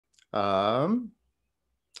Um,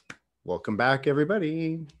 Welcome back,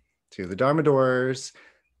 everybody, to the Dharma Doors.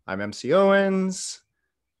 I'm MC Owens.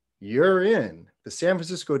 You're in the San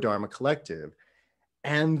Francisco Dharma Collective.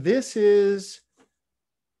 And this is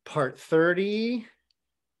part 30.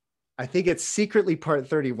 I think it's secretly part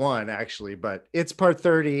 31, actually, but it's part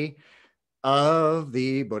 30 of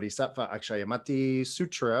the Bodhisattva Aksyamati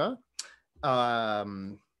Sutra.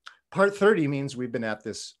 Part 30 means we've been at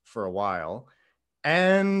this for a while.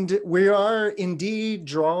 And we are indeed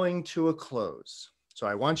drawing to a close. So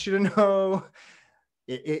I want you to know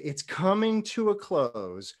it's coming to a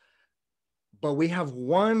close, but we have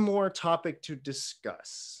one more topic to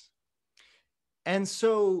discuss. And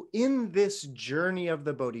so in this journey of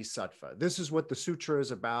the Bodhisattva, this is what the sutra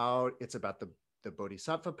is about. It's about the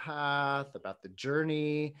Bodhisattva path, about the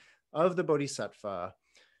journey of the Bodhisattva.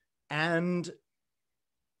 And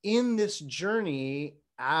in this journey,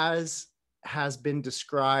 as has been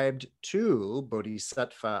described to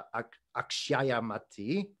Bodhisattva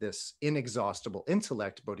Aksyamati, this inexhaustible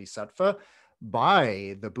intellect Bodhisattva,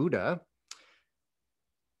 by the Buddha,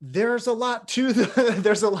 there's a lot to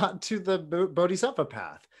the Bodhisattva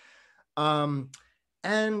path.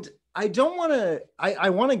 And I don't want to, I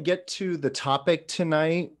want to get to the topic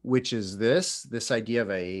tonight, which is this idea of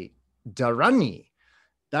a dhāraṇī.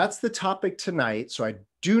 That's the topic tonight. So I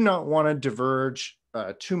do not want to diverge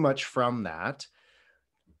too much from that.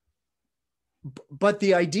 But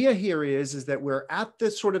the idea here is that we're at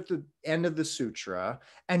this sort of the end of the sutra,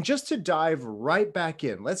 and just to dive right back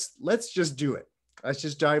in, let's just do it. Let's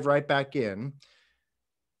just dive right back in.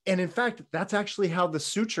 And in fact, that's actually how the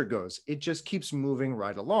sutra goes. It just keeps moving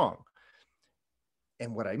right along.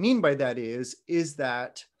 And what I mean by that is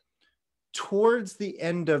that towards the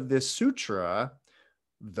end of this sutra,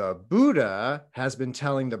 the Buddha has been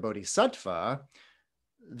telling the Bodhisattva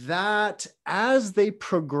that as they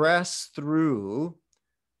progress through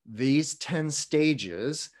these 10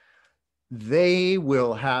 stages, they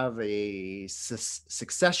will have a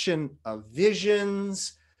succession of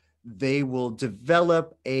visions. They will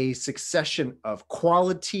develop a succession of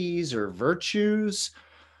qualities or virtues.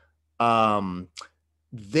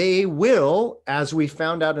 They will, as we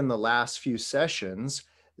found out in the last few sessions,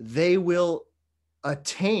 they will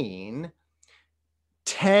attain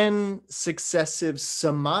 10 successive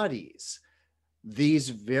samadhis, these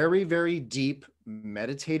very, very deep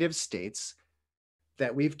meditative states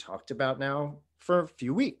that we've talked about now for a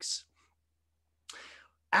few weeks.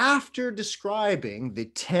 After describing the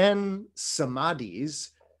 10 samadhis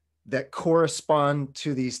that correspond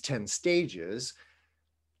to these 10 stages,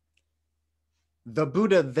 the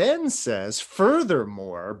Buddha then says,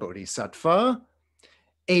 furthermore, Bodhisattva,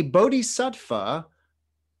 a Bodhisattva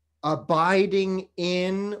abiding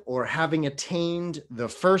in or having attained the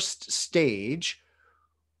first stage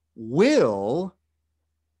will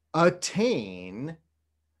attain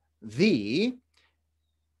the,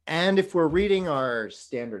 and if we're reading our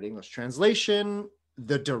standard English translation,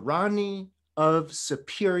 the dhāraṇī of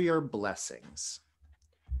superior blessings.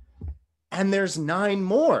 And there's 9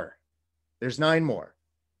 more. There's 9 more.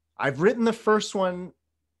 I've written the first one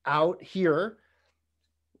out here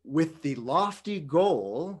with the lofty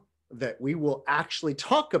goal that we will actually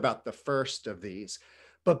talk about the first of these.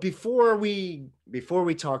 But before we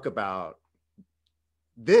talk about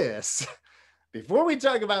this, before we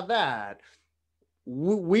talk about that,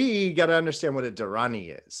 we got to understand what a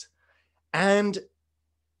dhāraṇī is. And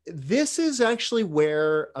this is actually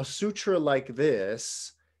where a sutra like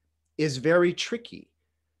this is very tricky,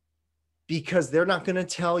 because they're not going to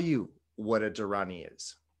tell you what a dhāraṇī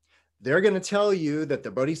is. They're going to tell you that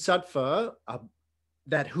the Bodhisattva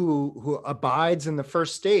that who abides in the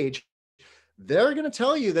first stage, they're going to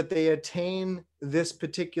tell you that they attain this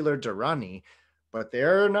particular dhāraṇī, but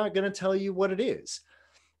they're not going to tell you what it is.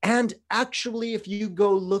 And actually, if you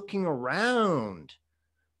go looking around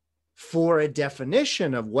for a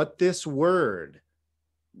definition of what this word,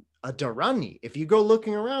 a dhāraṇī, if you go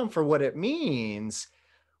looking around for what it means,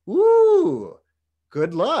 ooh,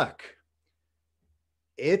 good luck.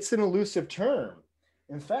 It's an elusive term.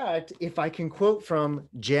 In fact, if I can quote from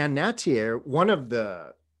Jan Nattier, one of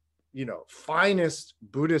the finest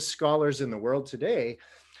Buddhist scholars in the world today,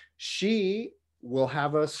 she will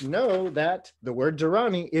have us know that the word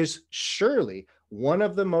dhāraṇī is surely one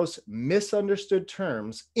of the most misunderstood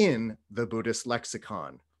terms in the Buddhist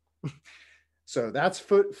lexicon. So that's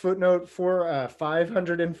footnote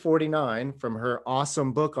 549 from her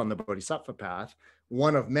awesome book on the Bodhisattva path,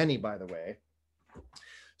 one of many, by the way.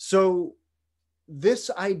 So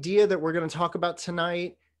this idea that we're going to talk about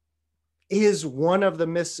tonight, is one of the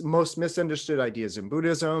most misunderstood ideas in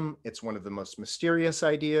Buddhism. It's one of the most mysterious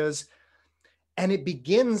ideas. And it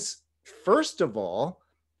begins, first of all,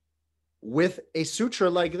 with a sutra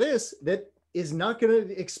like this that is not going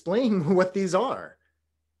to explain what these are.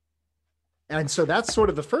 And so that's sort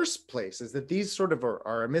of the first place, is that these sort of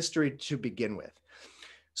are a mystery to begin with.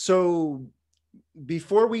 So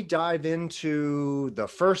before we dive into the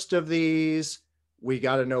first of these, we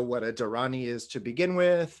got to know what a dhāraṇī is to begin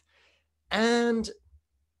with. And,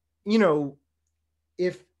 you know,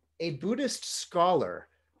 if a Buddhist scholar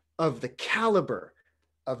of the caliber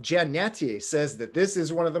of Jan Nattier says that this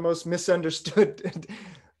is one of the most misunderstood,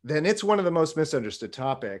 then it's one of the most misunderstood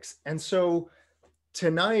topics. And so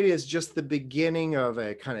tonight is just the beginning of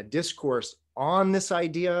a kind of discourse on this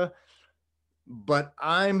idea, but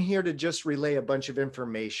I'm here to just relay a bunch of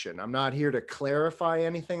information. I'm not here to clarify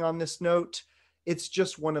anything on this note. It's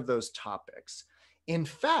just one of those topics. In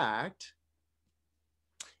fact,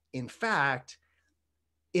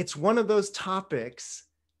 it's one of those topics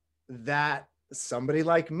that somebody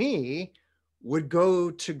like me would go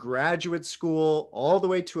to graduate school all the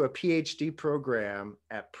way to a PhD program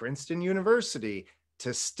at Princeton University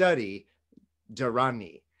to study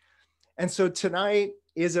dhāraṇī. And so tonight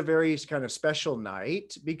is a very kind of special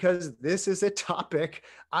night because this is a topic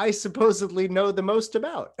I supposedly know the most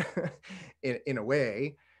about in a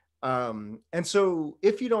way. And so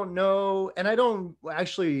if you don't know, and I don't want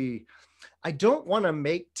to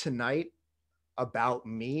make tonight about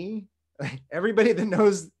me. Everybody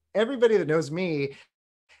that knows me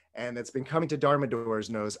and that's been coming to Dharma Doors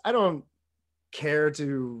knows I don't care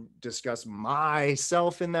to discuss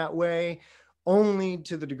myself in that way, only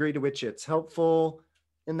to the degree to which it's helpful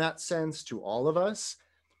in that sense to all of us.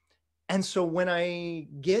 And so when I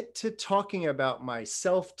get to talking about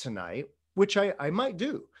myself tonight, which I might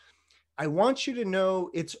do, I want you to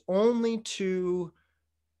know it's only to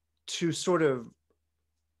sort of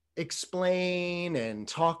explain and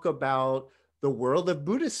talk about the world of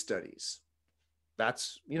Buddhist studies.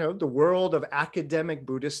 That's, the world of academic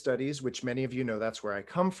Buddhist studies, which many of you know that's where I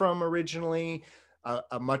come from originally,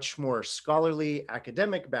 a much more scholarly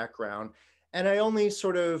academic background. And I only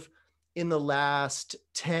sort of, in the last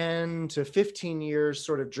 10 to 15 years,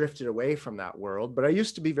 sort of drifted away from that world, but I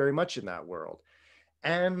used to be very much in that world.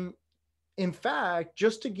 And in fact,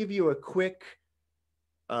 just to give you a quick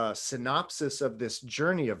synopsis of this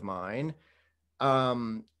journey of mine,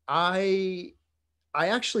 I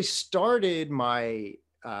actually started my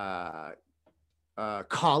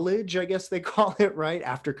college, I guess they call it, right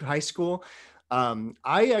after high school.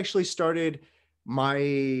 I actually started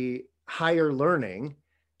my higher learning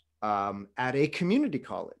at a community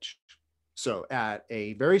college. So at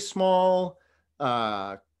a very small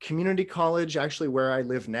community college, actually where I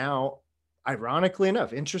live now. Ironically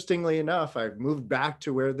enough, interestingly enough, I've moved back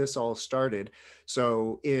to where this all started.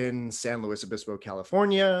 So in San Luis Obispo,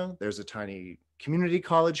 California, there's a tiny community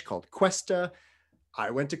college called Cuesta. I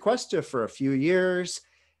went to Cuesta for a few years,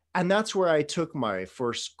 and that's where I took my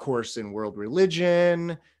first course in world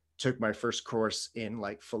religion, took my first course in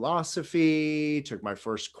like philosophy, took my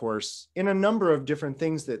first course in a number of different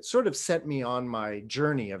things that sort of set me on my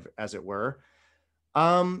journey, as it were.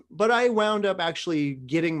 But I wound up actually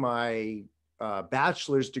getting my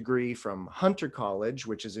bachelor's degree from Hunter College,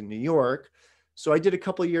 which is in New York. So I did a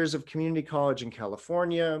couple of years of community college in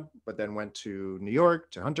California, but then went to New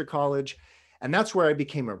York to Hunter College. And that's where I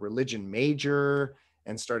became a religion major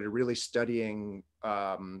and started really studying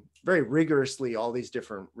very rigorously all these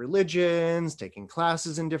different religions, taking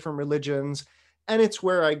classes in different religions. And it's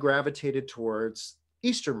where I gravitated towards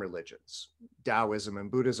Eastern religions, Taoism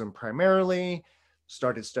and Buddhism primarily.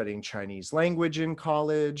 Started studying Chinese language in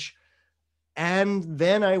college. And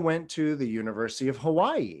then I went to the University of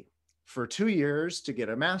Hawaii for 2 years to get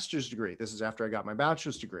a master's degree. This is after I got my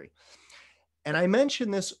bachelor's degree. And I mention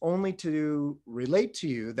this only to relate to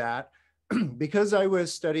you that because I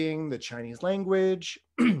was studying the Chinese language,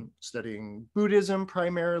 studying Buddhism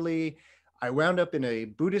primarily, I wound up in a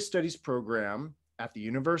Buddhist studies program at the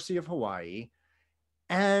University of Hawaii.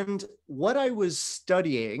 And what I was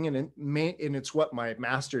studying, and it's what my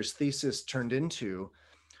master's thesis turned into,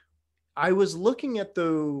 I was looking at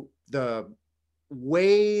the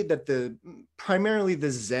way that primarily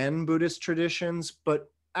the Zen Buddhist traditions,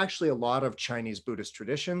 but actually a lot of Chinese Buddhist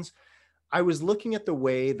traditions, I was looking at the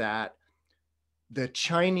way that the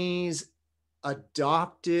Chinese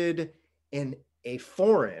adopted a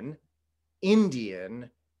foreign Indian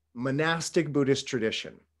monastic Buddhist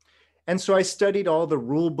tradition. And so I studied all the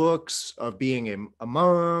rule books of being a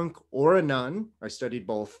monk or a nun. I studied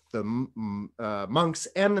both the monks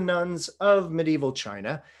and the nuns of medieval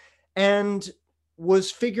China. and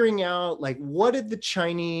was figuring out, like, what did the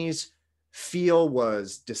Chinese feel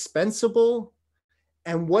was dispensable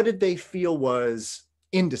and what did they feel was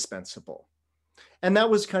indispensable. And that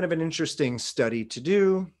was kind of an interesting study to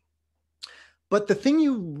do. But the thing that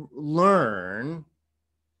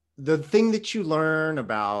you learn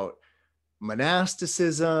about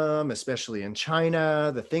monasticism, especially in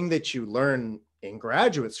China, the thing that you learn in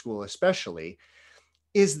graduate school, especially,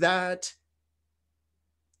 is that,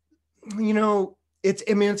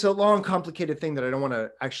 it's a long, complicated thing that I don't want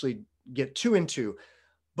to actually get too into,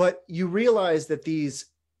 but you realize that these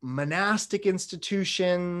monastic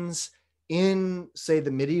institutions in, say, the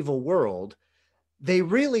medieval world, they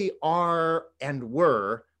really are and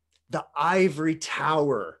were the ivory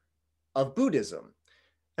tower of Buddhism.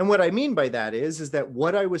 And what I mean by that is that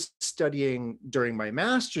what I was studying during my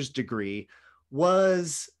master's degree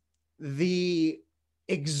was the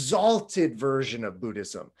exalted version of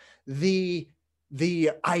Buddhism, the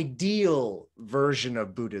ideal version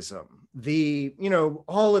of Buddhism,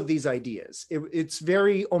 all of these ideas. It's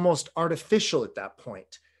very almost artificial at that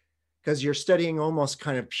point, because you're studying almost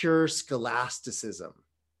kind of pure scholasticism.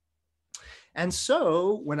 And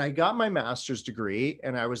so when I got my master's degree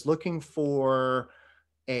and I was looking for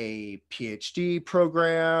a PhD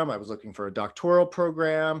program, I was looking for a doctoral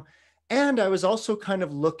program, and I was also kind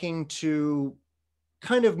of looking to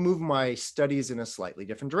kind of move my studies in a slightly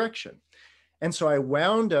different direction. And so I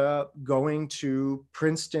wound up going to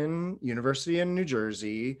Princeton University in New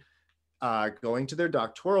Jersey, going to their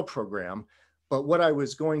doctoral program. But what I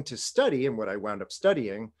was going to study and what I wound up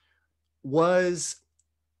studying was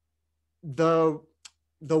the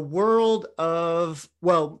world of,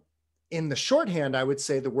 well, in the shorthand, I would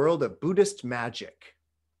say the world of Buddhist magic.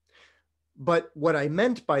 But what I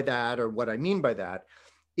meant by that, or what I mean by that,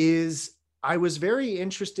 is I was very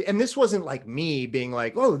interested, and this wasn't like me being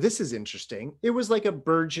like, oh, this is interesting. It was like a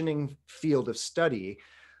burgeoning field of study,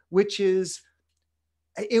 which is,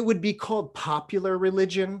 it would be called popular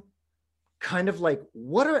religion. Kind of like,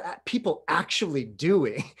 what are people actually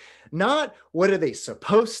doing? Not what are they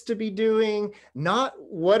supposed to be doing? Not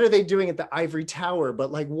what are they doing at the ivory tower,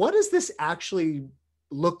 but like, what does this actually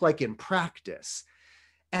look like in practice?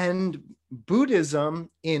 And Buddhism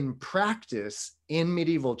in practice in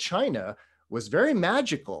medieval China was very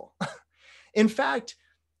magical. In fact,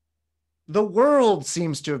 the world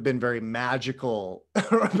seems to have been very magical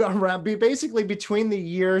around, basically between the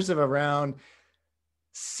years of around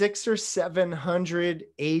 600 or 700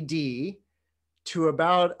 AD to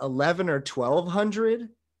about 11 or 1200,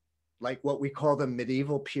 like what we call the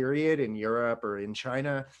medieval period in Europe or in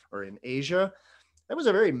China or in Asia. That was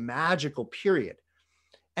a very magical period.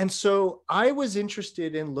 And so I was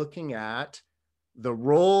interested in looking at the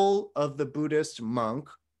role of the Buddhist monk,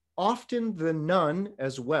 often the nun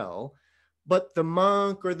as well, but the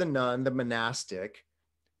monk or the nun, the monastic,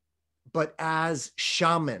 but as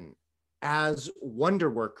shaman, as wonder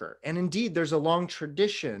worker. And indeed, there's a long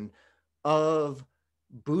tradition of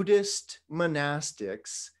Buddhist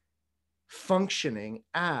monastics functioning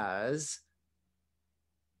as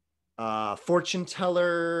fortune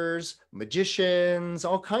tellers, magicians,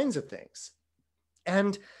 all kinds of things.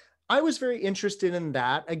 And I was very interested in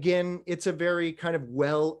that. Again, it's a very kind of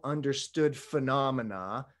well understood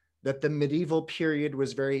phenomena that the medieval period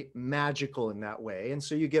was very magical in that way. And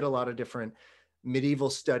so you get a lot of different medieval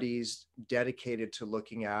studies dedicated to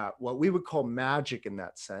looking at what we would call magic in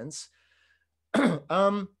that sense.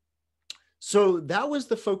 So that was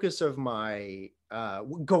the focus of my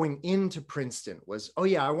going into Princeton was, oh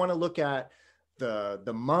yeah, I want to look at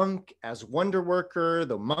the monk as wonder worker,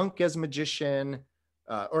 the monk as magician,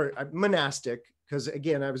 or monastic, because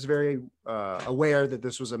again, I was very aware that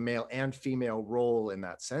this was a male and female role in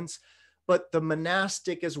that sense, but the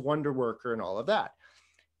monastic as wonder worker and all of that.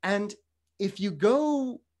 And if you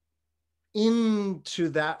go into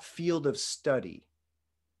that field of study,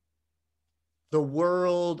 the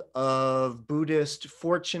world of Buddhist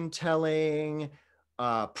fortune telling,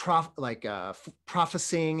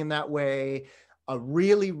 prophesying in that way, a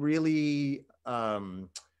really, really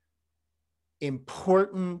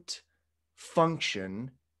important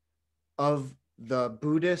function of the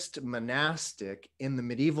Buddhist monastic in the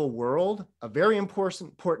medieval world, a very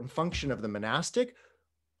important function of the monastic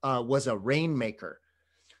was a rainmaker.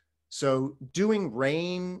 So doing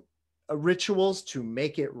rain rituals to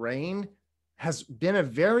make it rain has been a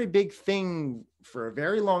very big thing for a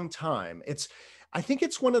very long time. I think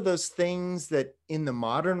it's one of those things that in the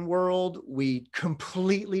modern world, we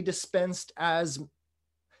completely dispensed as,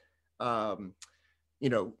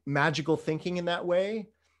 magical thinking in that way.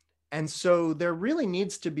 And so there really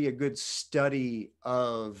needs to be a good study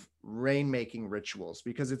of rainmaking rituals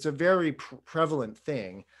because it's a very prevalent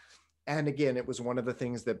thing. And again, it was one of the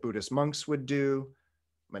things that Buddhist monks would do,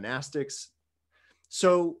 monastics.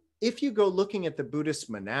 So if you go looking at the Buddhist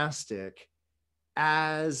monastic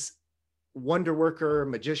as wonder worker,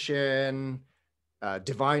 magician,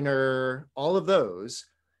 diviner, all of those,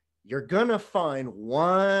 you're gonna find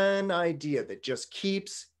one idea that just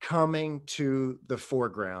keeps coming to the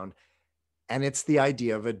foreground, and it's the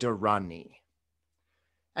idea of a dhāraṇī.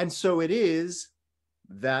 And so it is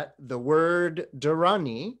that the word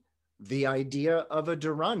dhāraṇī, the idea of a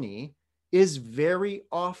dhāraṇī, is very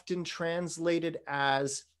often translated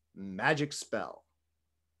as magic spell.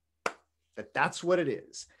 That's what it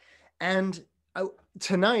is. And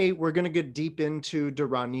tonight we're going to get deep into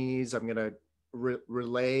dhāraṇīs. I'm going to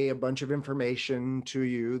relay a bunch of information to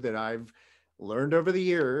you that I've learned over the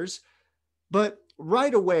years. But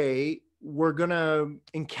right away, we're going to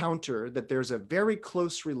encounter that there's a very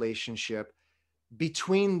close relationship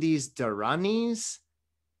between these dhāraṇīs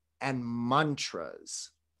and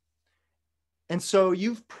mantras. And so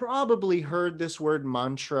you've probably heard this word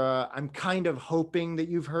mantra. I'm kind of hoping that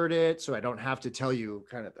you've heard it, so I don't have to tell you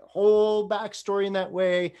kind of the whole backstory in that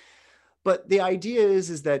way. But the idea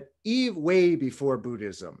is that way before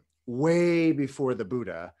Buddhism, way before the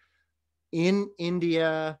Buddha, in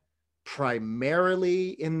India,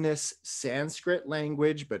 primarily in this Sanskrit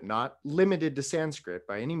language, but not limited to Sanskrit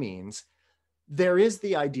by any means, there is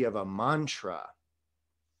the idea of a mantra.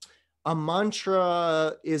 A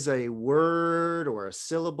mantra is a word or a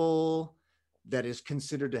syllable that is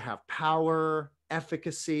considered to have power,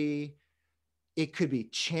 efficacy. It could be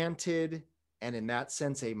chanted, and in that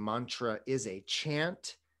sense, a mantra is a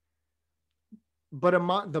chant. But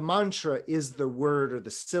the mantra is the word or the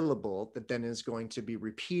syllable that then is going to be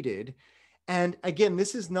repeated. And again,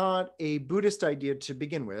 this is not a Buddhist idea to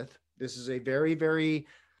begin with. This is a very, very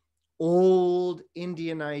old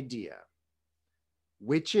Indian idea,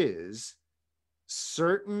 which is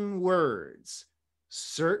certain words,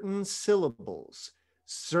 certain syllables,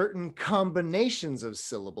 certain combinations of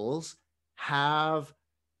syllables have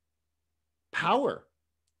power,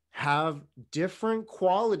 have different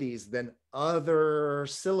qualities than other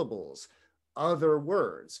syllables, other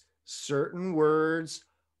words. Certain words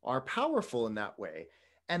are powerful in that way,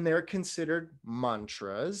 and they're considered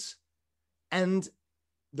mantras. And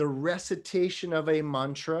the recitation of a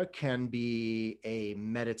mantra can be a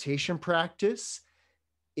meditation practice.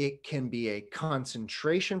 It can be a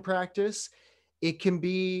concentration practice. It can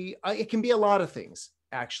be a lot of things,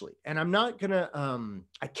 actually. And I'm not gonna,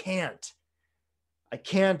 I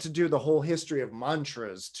can't do the whole history of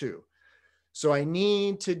mantras too. So I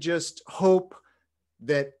need to just hope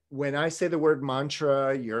that when I say the word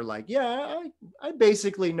mantra, you're like, yeah, I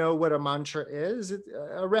basically know what a mantra is. It's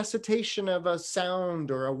a recitation of a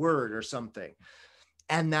sound or a word or something.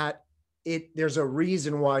 And that there's a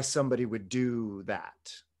reason why somebody would do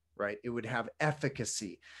that, right? It would have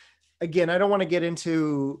efficacy. Again, I don't want to get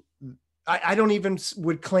into, I don't even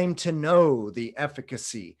would claim to know the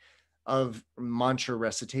efficacy of mantra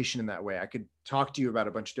recitation in that way. I could talk to you about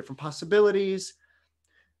a bunch of different possibilities.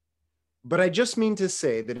 But I just mean to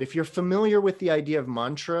say that if you're familiar with the idea of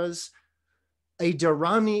mantras, a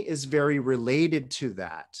dhāraṇī is very related to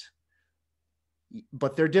that.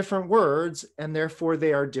 But they're different words, and therefore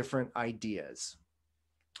they are different ideas.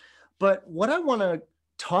 But what I want to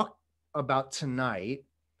talk about tonight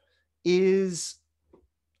is,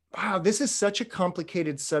 wow, this is such a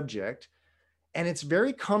complicated subject. And it's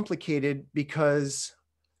very complicated because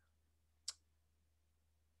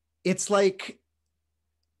it's like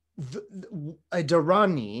a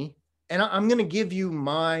dhāraṇī, and I'm going to give you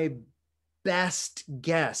my best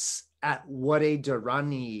guess at what a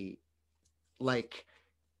dhāraṇī like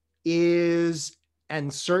is,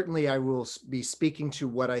 and certainly I will be speaking to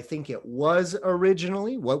what I think it was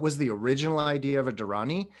originally, what was the original idea of a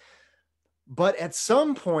dhāraṇī. But at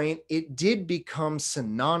some point, it did become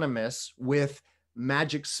synonymous with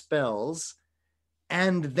magic spells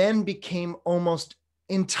and then became almost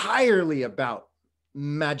entirely about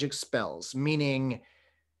magic spells, meaning,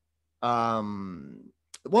 well,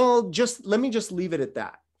 let me just leave it at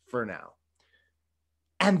that for now.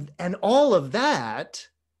 And all of that,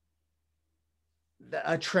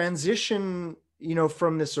 a transition,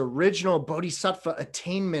 from this original bodhisattva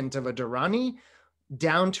attainment of a dhāraṇī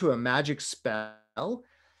down to a magic spell,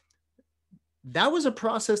 that was a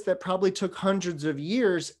process that probably took hundreds of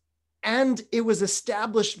years, and it was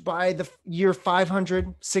established by the year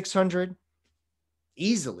 500, 600,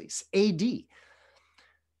 easily, AD.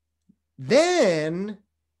 Then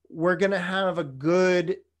we're going to have a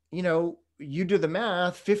good you do the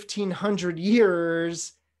math, 1,500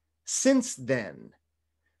 years since then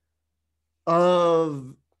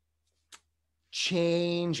of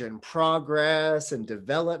change and progress and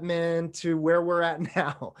development to where we're at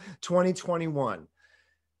now, 2021.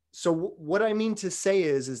 So what I mean to say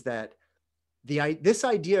is that this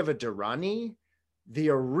idea of a dhāraṇī, the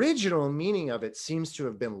original meaning of it seems to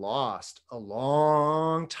have been lost a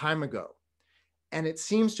long time ago. And it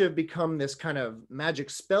seems to have become this kind of magic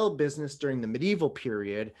spell business during the medieval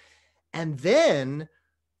period. And then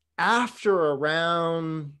after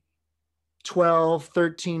around 12,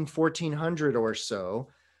 13, 1400 or so,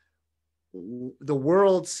 the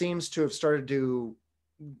world seems to have started to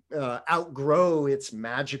outgrow its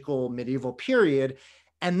magical medieval period.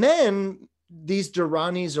 And then these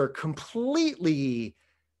dhāraṇīs are completely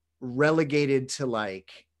relegated to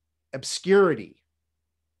like obscurity.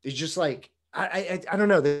 It's just like, I don't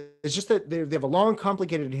know. It's just that they have a long,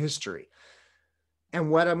 complicated history.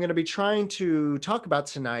 And what I'm going to be trying to talk about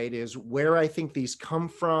tonight is where I think these come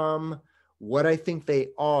from, what I think they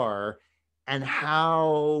are, and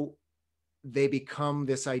how they become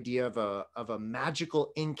this idea of a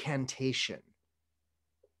magical incantation.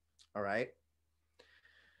 All right.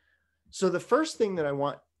 So the first thing that I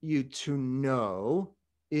want you to know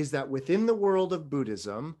is that within the world of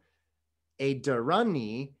Buddhism, a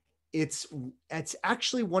dhāraṇī, it's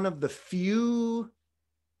actually one of the few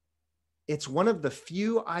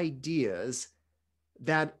ideas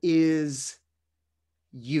that is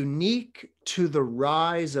unique to the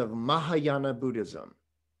rise of Mahayana Buddhism.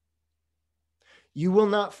 You will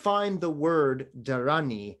not find the word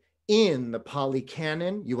dhāraṇī in the Pali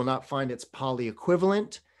Canon. You will not find its Pali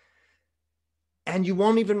equivalent. And you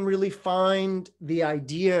won't even really find the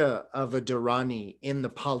idea of a dhāraṇī in the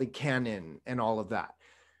Pali Canon and all of that.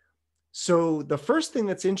 So the first thing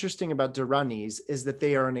that's interesting about dhāraṇīs is that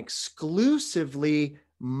they are an exclusively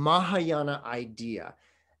Mahayana idea.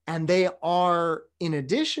 And they are, in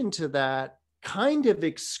addition to that, kind of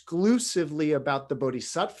exclusively about the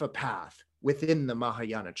bodhisattva path within the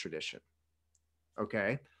Mahayana tradition.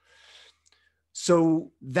 Okay?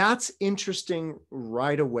 So that's interesting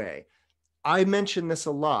right away. I mention this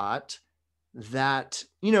a lot, that,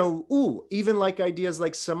 even like ideas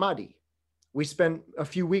like samadhi. We spent a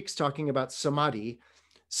few weeks talking about samadhi.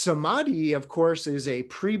 Samadhi, of course, is a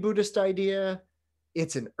pre-Buddhist idea.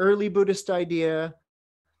 It's an early Buddhist idea.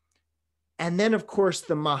 And then, of course,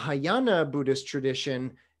 the Mahayana Buddhist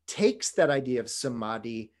tradition takes that idea of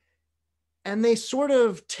samadhi and they sort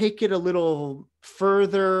of take it a little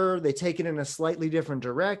further. They take it in a slightly different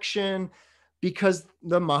direction because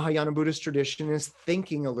the Mahayana Buddhist tradition is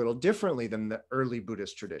thinking a little differently than the early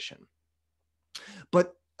Buddhist tradition.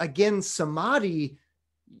 But again, samadhi,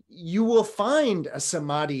 you will find a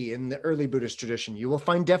samadhi in the early Buddhist tradition. You will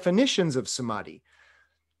find definitions of samadhi.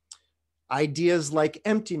 Ideas like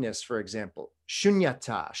emptiness, for example,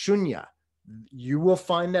 shunyata, shunya. You will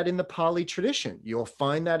find that in the Pali tradition. You'll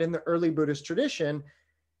find that in the early Buddhist tradition.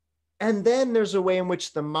 And then there's a way in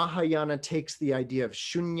which the Mahayana takes the idea of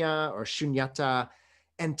shunya or shunyata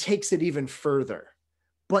and takes it even further.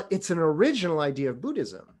 But it's an original idea of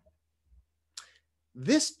Buddhism.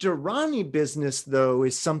 This dhāraṇī business, though,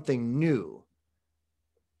 is something new.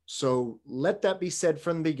 So let that be said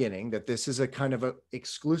from the beginning, that this is a kind of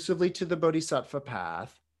exclusively to the bodhisattva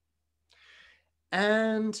path.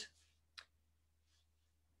 And,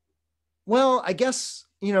 well, I guess,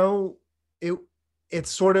 it's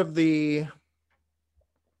sort of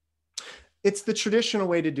it's the traditional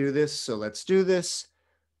way to do this. So let's do this.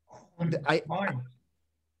 I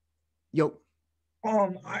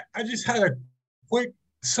just had a quick,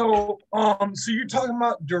 so you're talking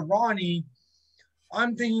about dhāraṇī.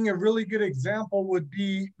 I'm thinking a really good example would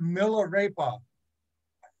be Milarepa.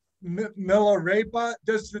 Milarepa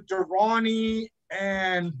does the dhāraṇī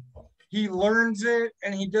and he learns it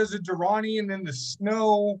and he does the dhāraṇī, and then the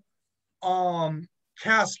snow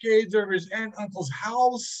cascades over his aunt and uncle's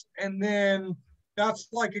house, and then that's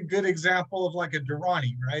like a good example of like a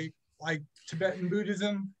dhāraṇī, right? Like Tibetan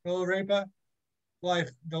Buddhism, Milarepa,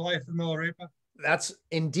 the life of Milarepa. That's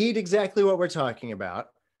indeed exactly what we're talking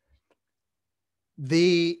about.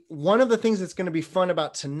 One of the things that's going to be fun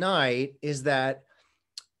about tonight is that,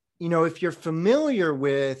 if you're familiar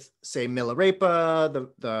with, say, Milarepa,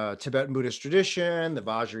 the Tibetan Buddhist tradition, the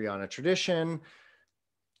Vajrayana tradition,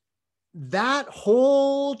 that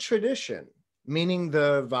whole tradition, meaning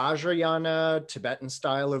the Vajrayana Tibetan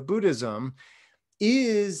style of Buddhism,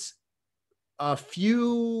 is at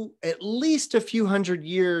least a few hundred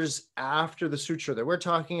years after the sutra that we're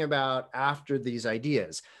talking about, after these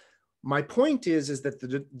ideas. My point is that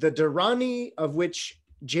the dhāraṇī of which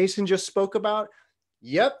Jason just spoke about,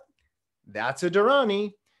 yep, that's a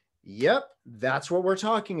dhāraṇī. Yep, that's what we're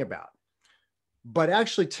talking about. But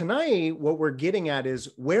actually tonight, what we're getting at is,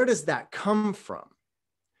 where does that come from?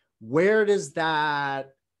 Where does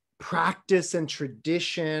that practice and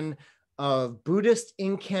tradition of Buddhist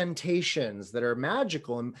incantations that are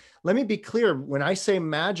magical? And let me be clear, when I say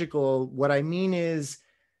magical, what I mean is,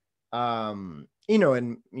 magic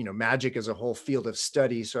is a whole field of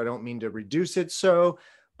study, so I don't mean to reduce it so,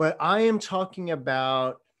 but I am talking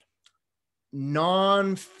about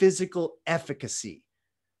non-physical efficacy,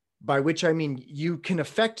 by which I mean you can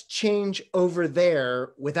affect change over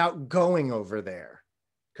there without going over there,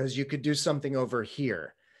 because you could do something over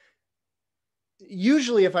here.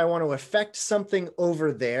 Usually, if I want to affect something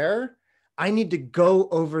over there, I need to go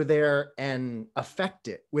over there and affect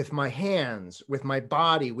it with my hands, with my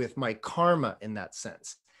body, with my karma in that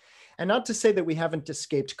sense. And not to say that we haven't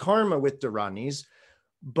escaped karma with dhāraṇīs,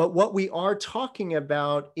 but what we are talking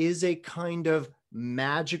about is a kind of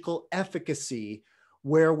magical efficacy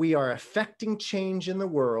where we are affecting change in the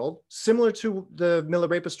world, similar to the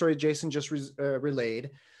Milarepa story Jason just relayed.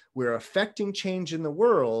 We're affecting change in the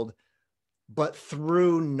world, but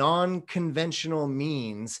through non-conventional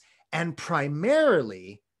means, and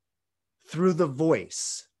primarily through the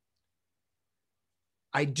voice.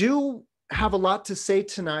 I do have a lot to say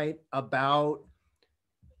tonight about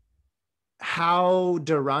how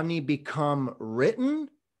dhāraṇī become written,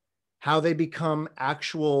 how they become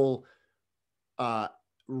actual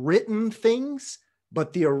written things,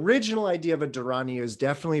 but the original idea of a dhāraṇī is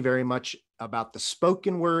definitely very much about the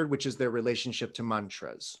spoken word, which is their relationship to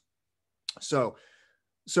mantras. So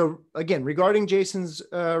again, regarding Jason's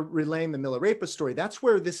relaying the Milarepa story, that's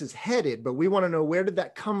where this is headed, but we want to know, where did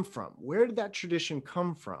that come from? Where did that tradition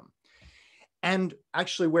come from? And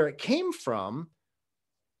actually where it came from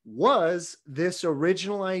was this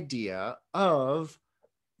original idea of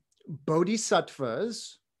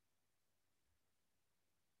bodhisattvas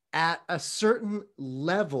at a certain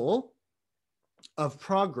level of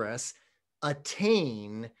progress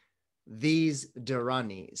attain these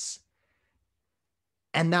dhāraṇīs.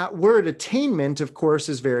 And that word attainment, of course,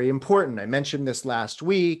 is very important. I mentioned this last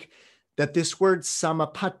week, that this word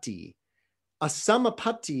samapatti, a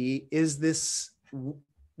samapatti is this,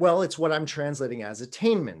 well, it's what I'm translating as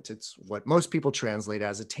attainment. It's what most people translate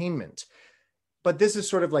as attainment. But this is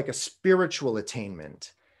sort of like a spiritual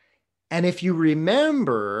attainment. And if you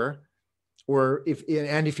remember, or if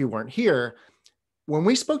you weren't here, when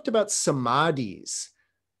we spoke about samadhis,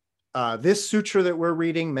 this sutra that we're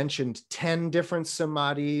reading mentioned 10 different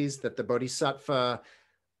samadhis that the bodhisattva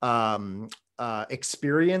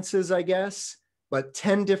experiences, I guess, but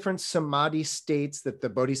 10 different samadhi states that the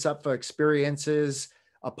bodhisattva experiences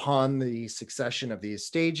upon the succession of these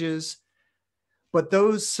stages. But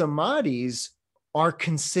those samadhis are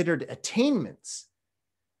considered attainments.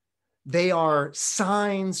 They are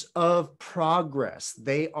signs of progress.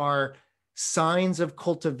 They are signs of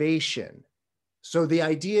cultivation. So the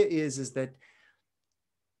idea is that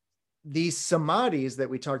these samadhis that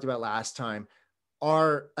we talked about last time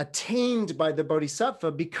are attained by the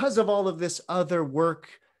bodhisattva because of all of this other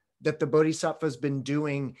work that the bodhisattva has been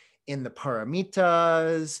doing in the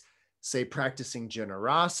paramitas, say practicing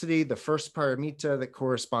generosity, the first paramita that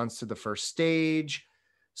corresponds to the first stage.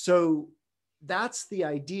 So that's the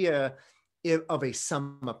idea of a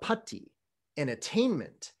samapatti, an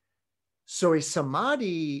attainment. So a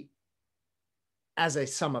samadhi, as a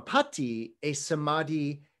samapatti, a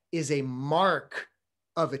samadhi is a mark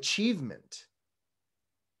of achievement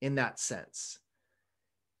in that sense.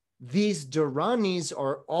 These dhāraṇīs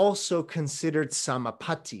are also considered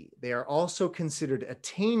samapatti. They are also considered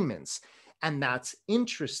attainments. And that's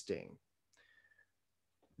interesting.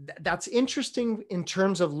 That's interesting in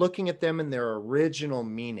terms of looking at them in their original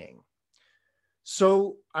meaning.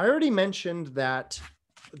 So I already mentioned that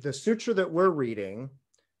the sutra that we're reading,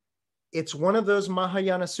 it's one of those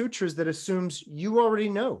Mahayana sutras that assumes you already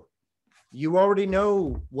know. You already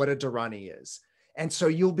know what a dhāraṇī is. And so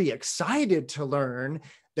you'll be excited to learn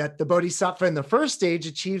that the bodhisattva in the first stage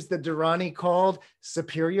achieves the dhāraṇī called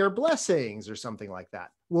superior blessings or something like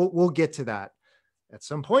that. We'll get to that at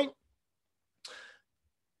some point.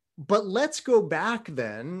 But let's go back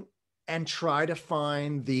then and try to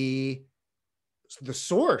find the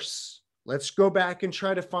source. Let's go back and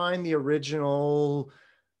try to find the origin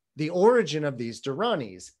of these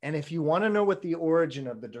dhāraṇīs. And if you want to know what the origin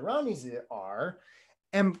of the dhāraṇīs are,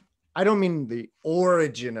 and I don't mean the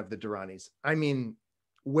origin of the dhāraṇīs, I mean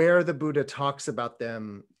where the Buddha talks about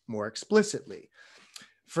them more explicitly.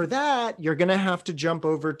 For that, you're going to have to jump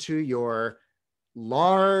over to your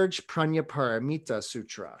large Prajnaparamita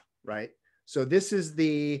Sutra, right? So this is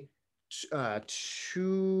the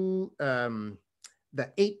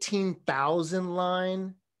 18,000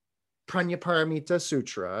 line Prajnaparamita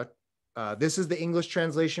Sutra. This is the English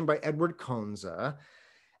translation by Edward Konza.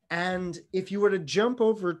 And if you were to jump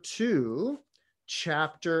over to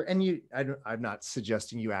chapter, and I'm not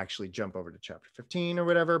suggesting you actually jump over to chapter 15 or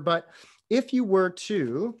whatever, but if you were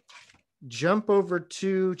to jump over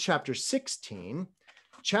to chapter 16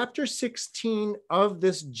 of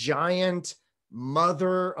this giant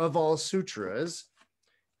mother of all sutras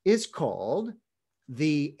is called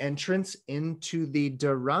the entrance into the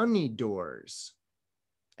dhāraṇī doors.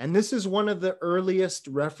 And this is one of the earliest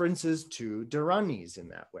references to dhāraṇīs in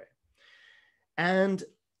that way. And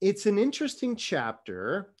it's an interesting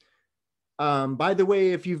chapter. By the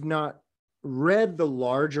way, if you've not read the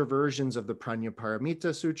larger versions of the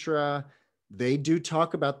Prajnaparamita Sutra, they do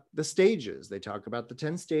talk about the stages. They talk about the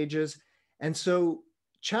 10 stages. And so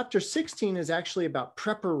chapter 16 is actually about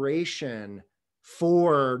preparation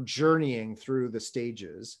for journeying through the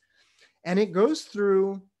stages. And it goes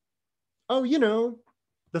through,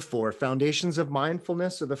 the 4 foundations of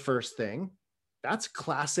mindfulness are the first thing. That's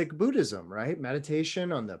classic Buddhism, right?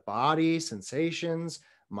 Meditation on the body, sensations,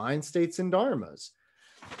 mind states, and dharmas.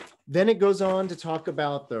 Then it goes on to talk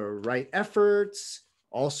about the right efforts,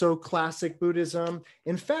 also classic Buddhism.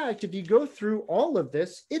 In fact, if you go through all of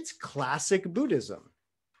this, it's classic Buddhism.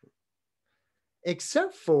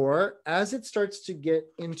 Except for as it starts to get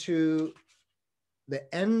into the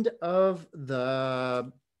end of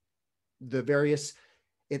the various,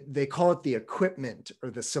 they call it the equipment or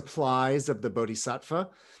the supplies of the Bodhisattva.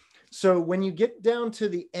 So when you get down to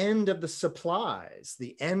the end of the supplies,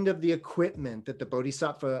 the end of the equipment that the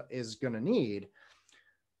Bodhisattva is going to need,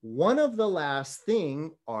 one of the last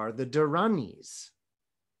thing are the dhāraṇīs.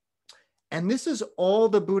 And this is all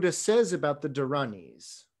the Buddha says about the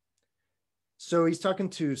dhāraṇīs. So he's talking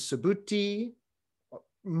to Subhuti.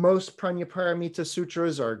 Most Prajnaparamita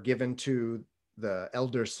Sutras are given to the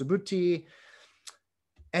elder Subhuti.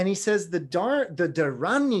 And he says the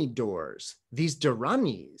dhāraṇī doors, these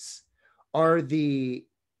dhāraṇīs, are the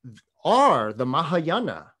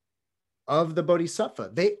Mahayana of the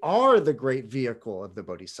Bodhisattva. They are the great vehicle of the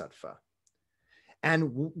Bodhisattva.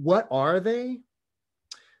 And what are they?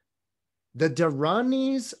 The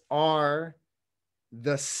dhāraṇīs are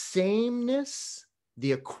the sameness,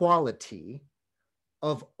 the equality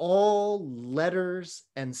of all letters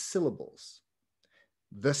and syllables.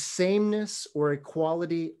 The sameness or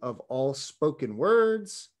equality of all spoken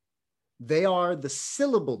words. They are the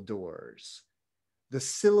syllable doors, the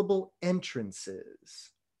syllable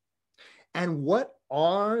entrances. And what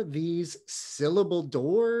are these syllable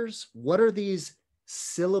doors? What are these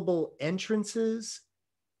syllable entrances?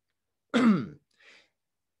 And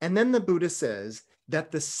then the Buddha says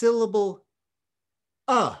that the syllable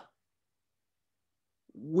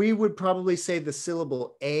we would probably say the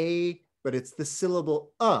syllable a, but it's the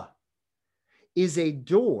syllable is a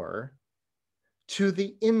door to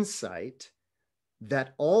the insight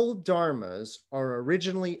that all dharmas are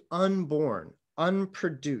originally unborn,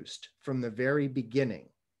 unproduced from the very beginning.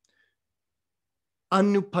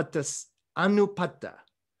 Anupatta.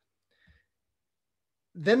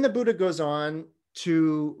 Then the Buddha goes on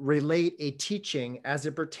to relate a teaching as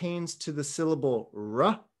it pertains to the syllable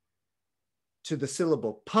ra, to the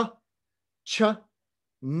syllable pa, cha,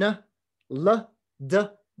 na, la, da,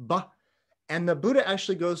 ba. And the Buddha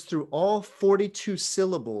actually goes through all 42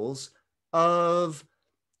 syllables of,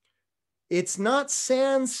 it's not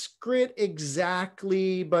Sanskrit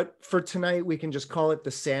exactly, but for tonight we can just call it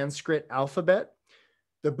the Sanskrit alphabet.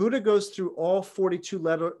 The Buddha goes through all 42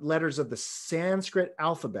 letters of the Sanskrit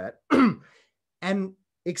alphabet and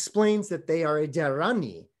explains that they are a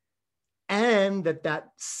dhāraṇī, and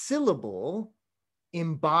that syllable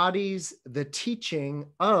embodies the teaching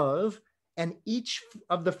of, and each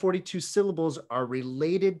of the 42 syllables are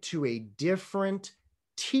related to a different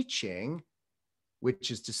teaching, which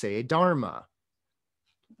is to say a dharma.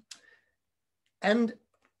 And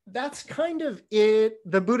that's kind of it.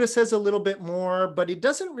 The Buddha says a little bit more, but it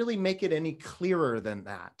doesn't really make it any clearer than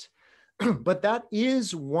that. But that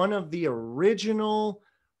is one of the original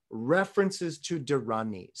references to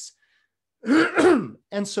dhāraṇīs.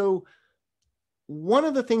 And so one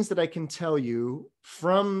of the things that I can tell you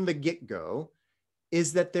from the get-go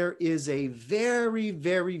is that there is a very,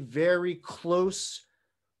 very, very close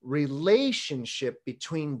relationship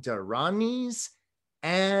between dhāraṇīs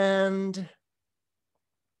and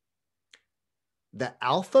the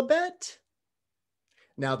alphabet.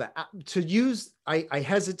 Now, I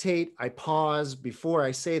hesitate, I pause before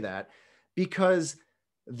I say that, because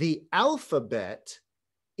the alphabet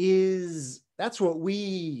that's what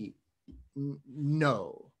we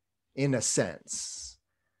know in a sense.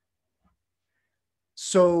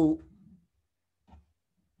 So,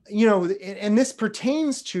 and this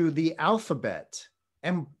pertains to the alphabet.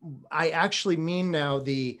 And I actually mean now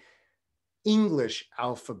the English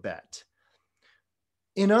alphabet.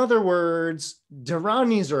 In other words,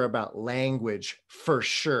 dhāraṇīs are about language for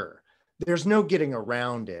sure. There's no getting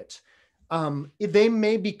around it. They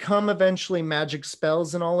may become eventually magic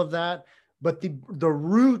spells and all of that, but the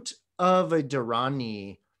root of a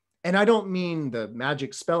dhāraṇī, and I don't mean the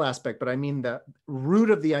magic spell aspect, but I mean the root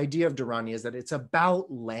of the idea of dhāraṇī is that it's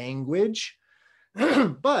about language,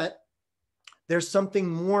 but there's something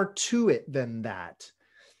more to it than that.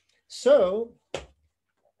 So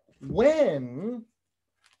when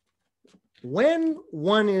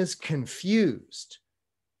one is confused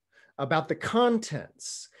about the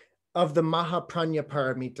contents of the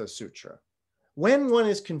Mahaprajñaparamita Sutra, when one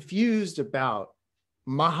is confused about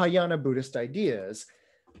Mahayana Buddhist ideas,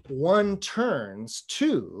 one turns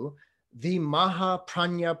to the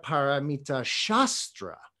Mahaprajñaparamita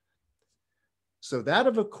Shastra. So that,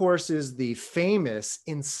 of course, is the famous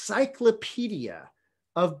encyclopedia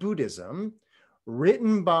of Buddhism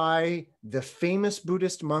written by the famous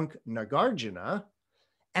Buddhist monk Nagarjuna.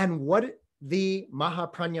 And what the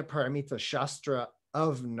Mahaprajñaparamita Shastra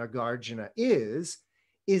of Nagarjuna is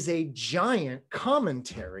a giant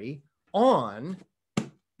commentary on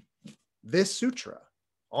this sutra,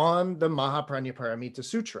 on the Mahaprajñaparamita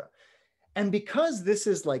Sutra. And because this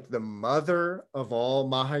is like the mother of all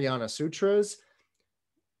Mahayana sutras,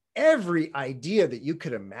 every idea that you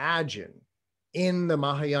could imagine in the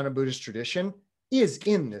Mahayana Buddhist tradition is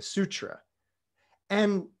in this sutra.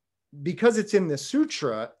 And because it's in the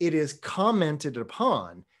sutra, it is commented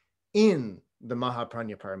upon in the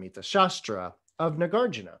Mahaprajñaparamita Shastra of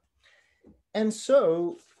Nagarjuna. And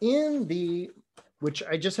so which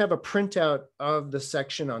I just have a printout of the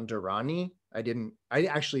section on dhāraṇī.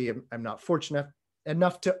 I'm not fortunate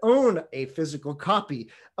enough to own a physical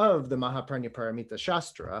copy of the Mahaprajñaparamita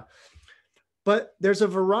Shastra, but there's a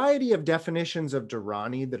variety of definitions of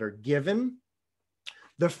dhāraṇī that are given.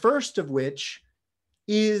 The first of which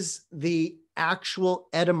is the actual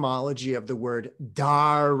etymology of the word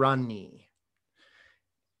dhāraṇī.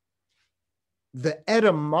 The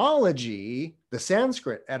etymology, the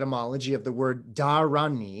Sanskrit etymology of the word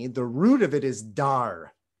dhāraṇī, the root of it is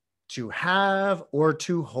dhār, to have or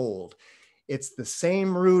to hold. It's the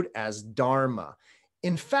same root as dharma.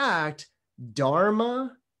 In fact,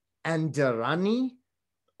 dharma and dhāraṇī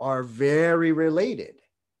are very related.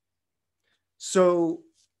 So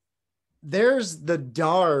there's the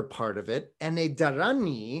dhār part of it, and a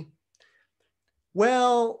dhāraṇī,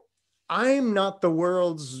 well, I'm not the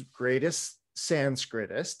world's greatest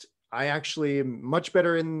Sanskritist. I actually am much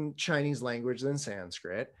better in Chinese language than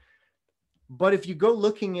Sanskrit. But if you go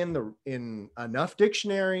looking in enough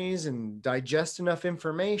dictionaries and digest enough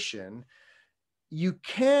information, you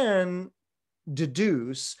can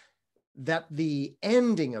deduce that the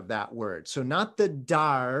ending of that word, so not the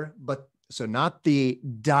dar, not the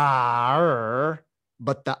dar,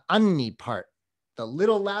 but the anni part, the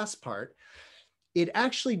little last part, it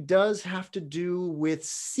actually does have to do with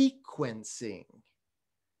sequencing,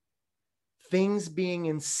 things being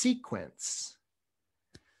in sequence.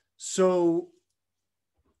 So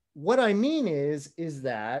what I mean is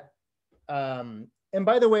that, and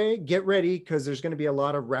by the way, get ready, because there's going to be a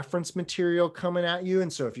lot of reference material coming at you.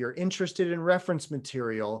 And so if you're interested in reference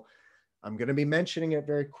material, I'm going to be mentioning it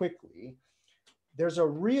very quickly. There's a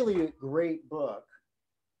really great book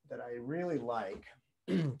that I really like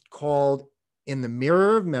called In the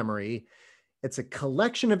Mirror of Memory. It's a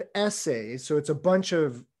collection of essays. So it's a bunch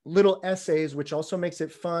of little essays, which also makes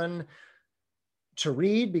it fun to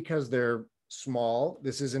read because they're small.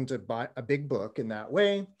 This isn't a big book in that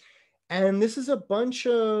way. And this is a bunch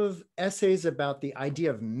of essays about the idea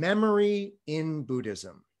of memory in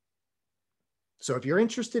Buddhism. So if you're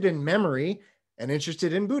interested in memory and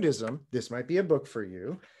interested in Buddhism, this might be a book for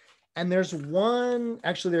you. And there's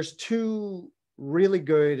two really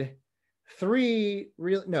good,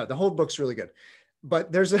 the whole book's really good.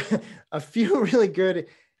 But there's a few really good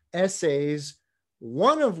essays,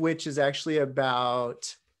 one of which is actually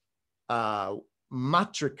about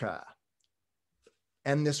matrika.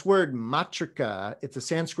 And this word matrika, it's a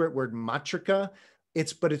Sanskrit word matrika,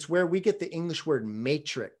 but it's where we get the English word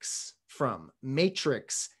matrix from.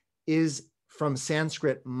 Matrix is from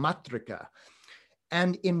Sanskrit matrika.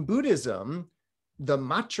 And in Buddhism, the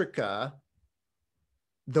matrika,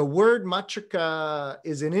 the word matrika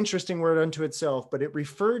is an interesting word unto itself, but it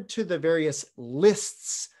referred to the various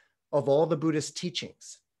lists of all the Buddhist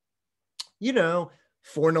teachings. You know,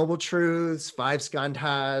 Four Noble Truths, five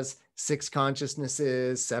skandhas, six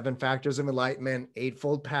consciousnesses, seven factors of enlightenment,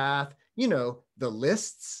 eightfold path, you know, the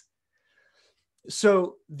lists.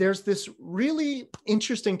 So there's this really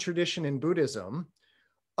interesting tradition in Buddhism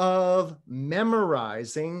of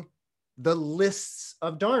memorizing the lists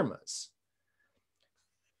of dharmas.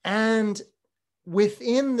 And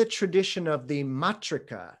within the tradition of the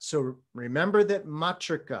matrika, so remember that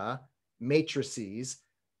matrika, matrices,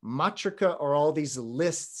 matrika are all these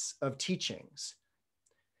lists of teachings.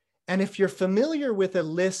 And if you're familiar with a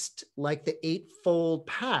list like the Eightfold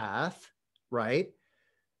Path, right,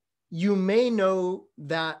 you may know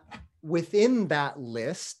that within that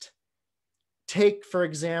list, take, for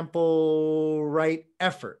example, right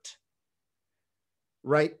effort.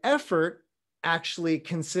 Right effort actually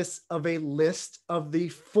consists of a list of the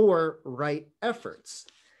 4 right efforts.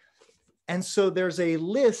 And so there's a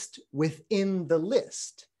list within the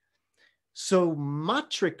list. So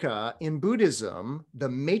matrika in Buddhism, the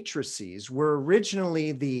matrices, were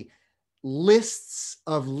originally the lists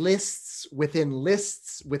of lists within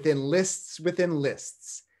lists within lists within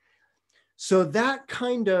lists. So that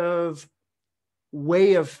kind of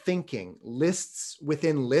way of thinking, lists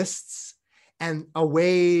within lists, and a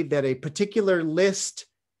way that a particular list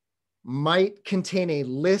might contain a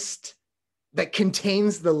list that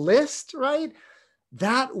contains the list, right?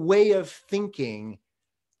 That way of thinking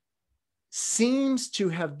seems to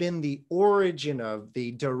have been the origin of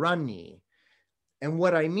the dhāraṇī. And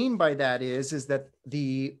what I mean by that is that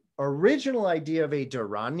the original idea of a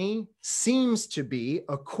dhāraṇī seems to be,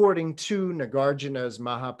 according to Nagarjuna's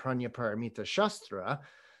Mahaprajnaparamita Shastra,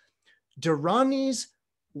 dhāraṇīs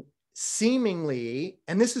seemingly,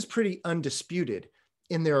 and this is pretty undisputed,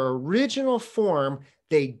 in their original form,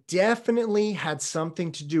 they definitely had something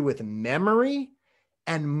to do with memory,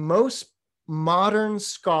 and most modern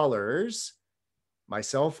scholars,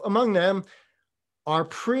 myself among them, are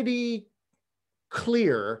pretty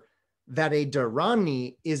clear that a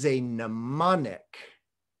dhāraṇī is a mnemonic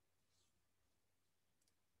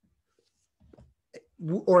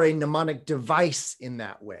or a mnemonic device in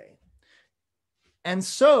that way. And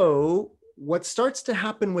so what starts to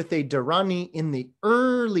happen with a dhāraṇī in the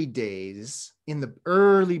early days, in the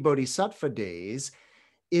early Bodhisattva days,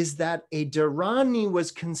 is that a dhāraṇī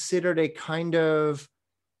was considered a kind of,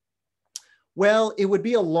 well, it would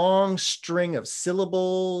be a long string of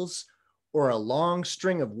syllables or a long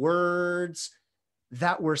string of words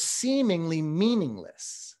that were seemingly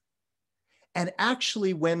meaningless. And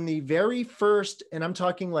actually, when the very first, and I'm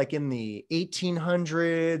talking like in the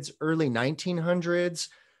 1800s, early 1900s,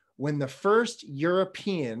 when the first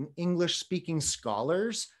European English-speaking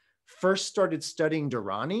scholars first started studying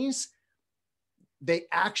dhāraṇīs, they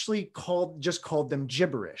actually just called them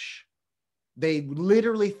gibberish. They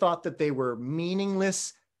literally thought that they were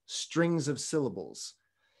meaningless strings of syllables.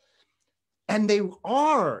 And they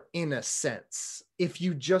are, in a sense, if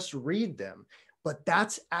you just read them. But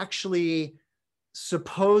that's actually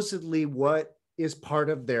supposedly what is part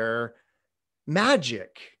of their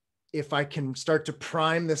magic, if I can start to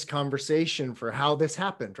prime this conversation for how this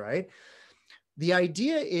happened, right? The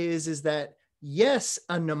idea is that, yes,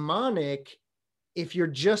 a mnemonic, if you're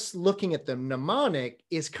just looking at the mnemonic,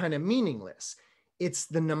 is kind of meaningless. It's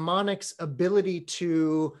the mnemonic's ability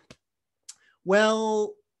to,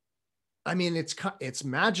 well, I mean, it's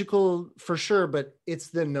magical for sure, but it's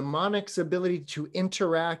the mnemonic's ability to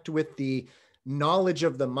interact with the knowledge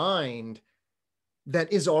of the mind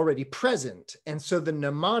that is already present. And so the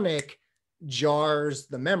mnemonic jars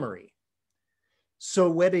the memory. So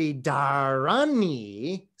what a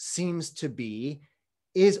dhāraṇī seems to be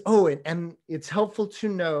is, and it's helpful to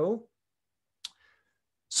know.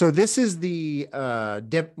 So this is the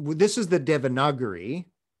Devanagari.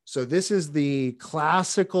 So this is the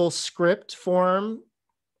classical script form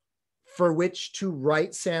for which to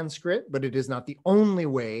write Sanskrit, but it is not the only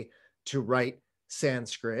way to write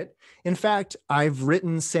Sanskrit. In fact, I've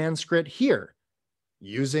written Sanskrit here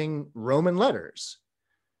using Roman letters.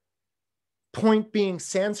 Point being,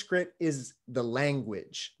 Sanskrit is the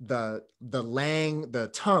language, the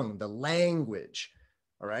tongue, the language,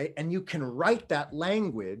 all right? And you can write that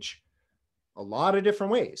language a lot of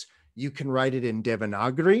different ways. You can write it in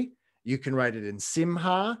Devanagari, you can write it in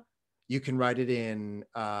Simha, you can write it in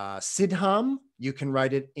Siddham, you can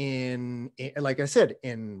write it in, like I said,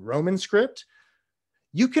 in Roman script.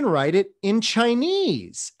 You can write it in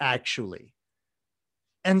Chinese, actually.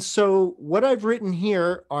 And so what I've written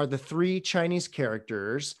here are the 3 Chinese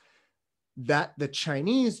characters that the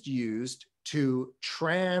Chinese used to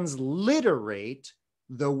transliterate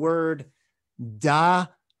the word dhāraṇī.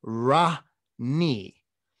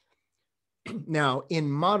 Now,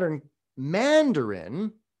 in modern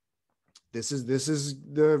Mandarin, this is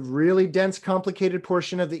the really dense, complicated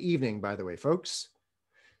portion of the evening, by the way, folks.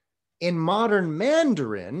 In modern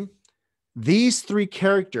Mandarin, these three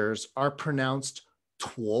characters are pronounced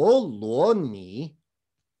tuoloni.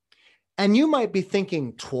 And you might be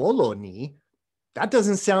thinking, tuoloni, that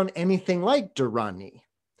doesn't sound anything like dhāraṇī.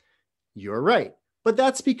 You're right. But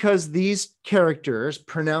that's because these characters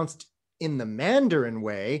pronounced in the Mandarin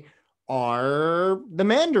way are the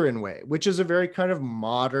Mandarin way, which is a very kind of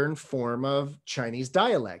modern form of Chinese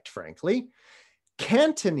dialect, frankly.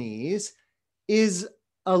 Cantonese is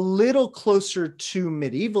a little closer to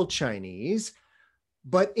medieval Chinese,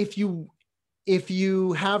 but if you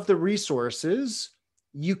have the resources,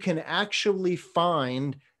 you can actually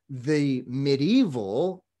find the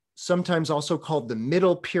medieval, sometimes also called the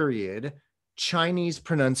Middle Period, Chinese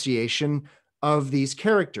pronunciation of these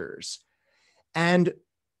characters. And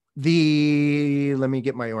let me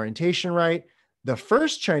get my orientation right. The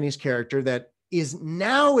first Chinese character that is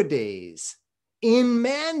nowadays in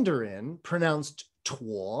Mandarin pronounced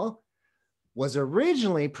tuo was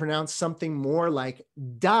originally pronounced something more like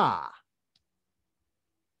da.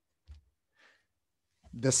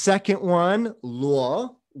 The second one,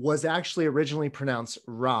 luo, was actually originally pronounced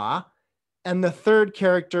ra, and the third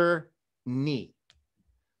character, ni.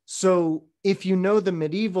 So if you know the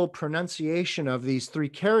medieval pronunciation of these three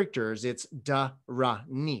characters, it's da, ra,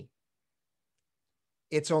 ni.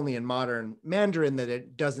 It's only in modern Mandarin that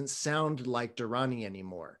it doesn't sound like dhāraṇī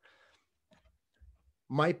anymore.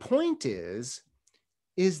 My point is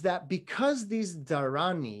that because these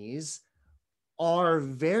dhāraṇīs are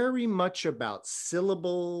very much about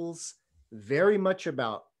syllables, very much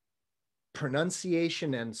about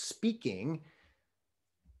pronunciation and speaking,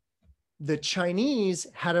 the Chinese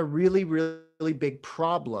had a really, really big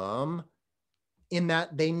problem in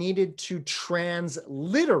that they needed to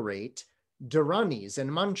transliterate dhāraṇīs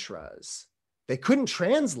and mantras. They couldn't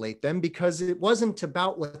translate them because it wasn't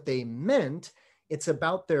about what they meant, it's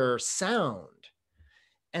about their sound.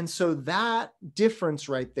 And so that difference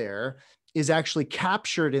right there is actually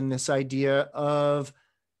captured in this idea of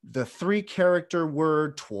the three-character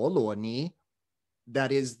word tuoloni,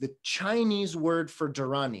 that is the Chinese word for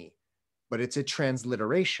dhāraṇī, but it's a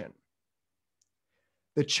transliteration.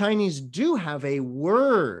 The Chinese do have a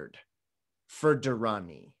word for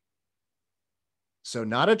dhāraṇī. So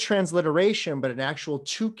not a transliteration, but an actual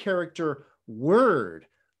two-character word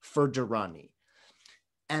for dhāraṇī.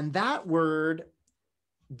 And that word,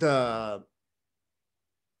 I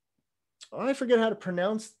forget how to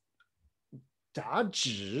pronounce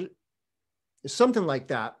dāzhi, something like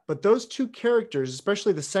that. But those two characters,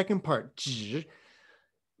 especially the second part, zhi,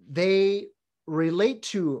 they relate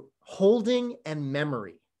to holding and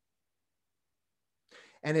memory.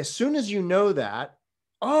 And as soon as you know that,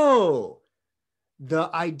 the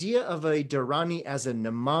idea of a dhāraṇī as a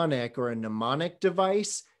mnemonic or a mnemonic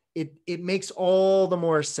device, it makes all the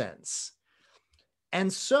more sense.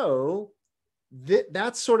 And so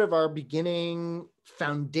that's sort of our beginning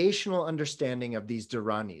foundational understanding of these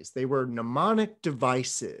dhāraṇīs. They were mnemonic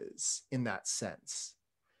devices in that sense.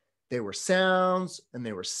 They were sounds and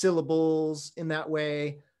they were syllables in that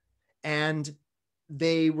way. And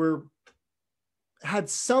they had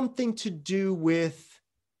something to do with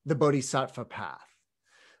the bodhisattva path.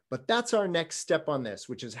 But that's our next step on this,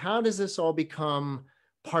 which is how does this all become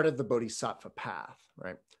part of the bodhisattva path,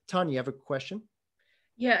 right? Tanya, you have a question?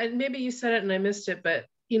 Yeah, and maybe you said it and I missed it, but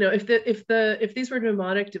if these were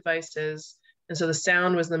mnemonic devices, and so the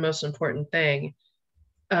sound was the most important thing,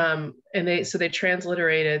 and they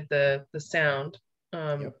transliterated the sound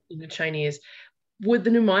into Chinese, would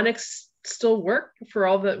the mnemonics still work for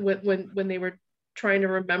all the when they were trying to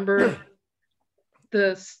remember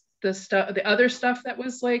the other stuff that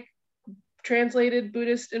was like translated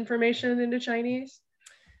Buddhist information into Chinese?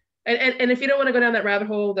 And if you don't want to go down that rabbit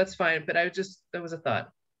hole, that's fine. But that was a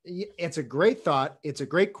thought. It's a great thought. It's a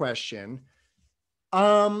great question.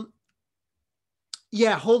 Yeah,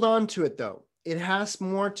 hold on to it though. It has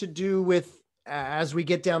more to do with as we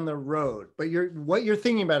get down the road. But what you're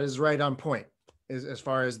thinking about is right on point as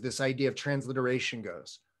far as this idea of transliteration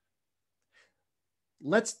goes.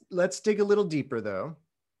 Let's dig a little deeper though.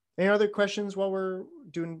 Any other questions while we're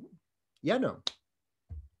doing? Yeah, no.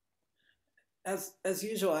 As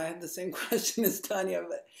usual, I had the same question as Tanya,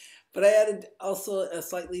 but I added also a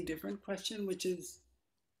slightly different question, which is,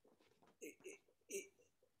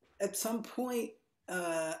 at some point,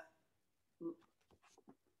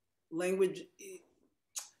 language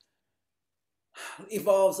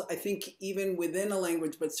evolves, I think, even within a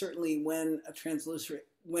language, but certainly when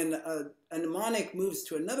a mnemonic moves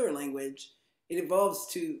to another language, it evolves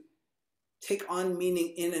to take on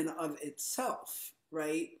meaning in and of itself,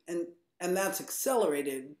 right? And that's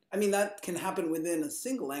accelerated. I mean, that can happen within a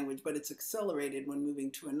single language, but it's accelerated when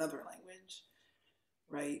moving to another language,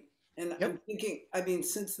 right? And yep. I'm thinking, I mean,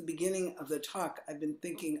 since the beginning of the talk, I've been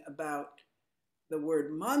thinking about the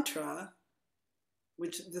word mantra,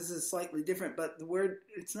 which this is slightly different, but the word,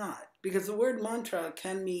 it's not. Because the word mantra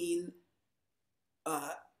can mean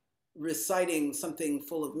reciting something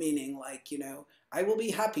full of meaning, like, you know, I will be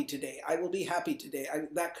happy today. I will be happy today.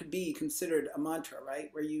 That could be considered a mantra, right?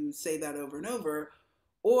 Where you say that over and over,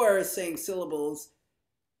 or saying syllables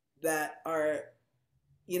that are,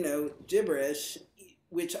 you know, gibberish,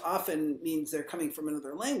 which often means they're coming from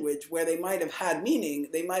another language where they might have had meaning.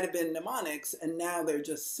 They might have been mnemonics, and now they're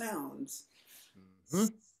just sounds. Mm-hmm.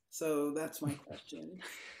 So that's my question.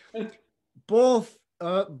 Both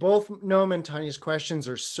Noam and Tanya's questions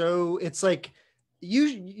are so, it's like,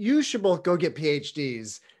 you should both go get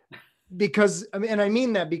PhDs, because, I mean, and I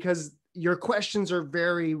mean that because your questions are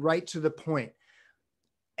very right to the point.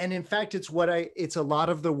 And in fact, it's a lot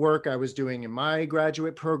of the work I was doing in my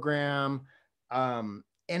graduate program. And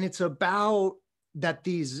it's about that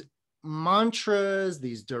these mantras,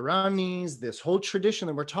 these dhāraṇīs, this whole tradition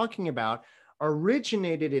that we're talking about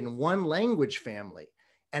originated in one language family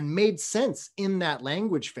and made sense in that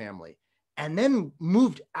language family, and then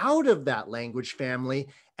moved out of that language family.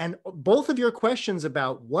 And both of your questions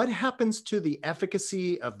about what happens to the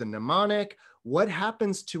efficacy of the mnemonic, what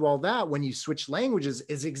happens to all that when you switch languages,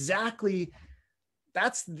 is exactly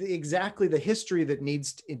the history that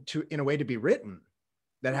needs to, in a way, to be written,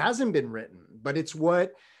 that hasn't been written. But it's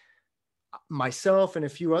what myself and a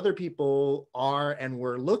few other people are, and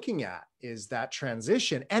we're looking at, is that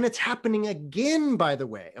transition. And it's happening again, by the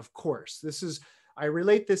way. Of course, I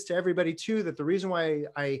relate this to everybody too, that the reason why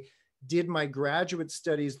I did my graduate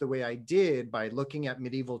studies the way I did, by looking at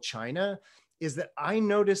medieval China, is that I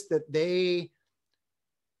noticed that they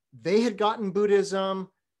had gotten Buddhism,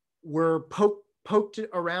 were poked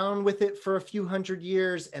around with it for a few hundred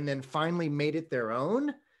years, and then finally made it their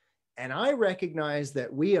own. And I recognize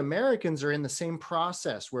that we Americans are in the same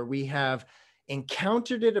process, where we have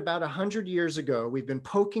encountered it about 100 years ago. We've been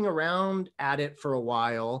poking around at it for a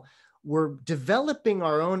while. We're developing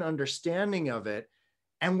our own understanding of it,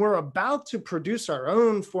 and we're about to produce our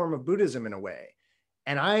own form of Buddhism in a way.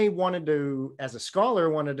 And I wanted to, as a scholar,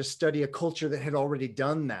 wanted to study a culture that had already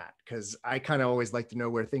done that, because I kind of always like to know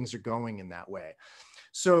where things are going in that way.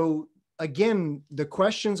 So again, the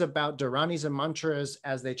questions about dhāraṇīs and mantras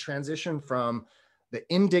as they transition from the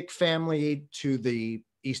Indic family to the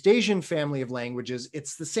East Asian family of languages,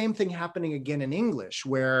 it's the same thing happening again in English,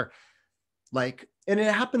 where and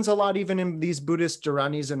it happens a lot even in these Buddhist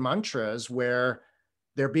dhāraṇīs and mantras, where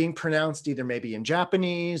they're being pronounced either maybe in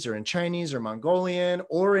Japanese or in Chinese or Mongolian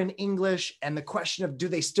or in English. And the question of, do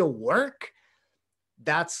they still work?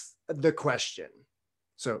 That's the question.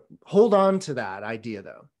 So hold on to that idea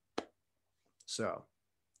though. So,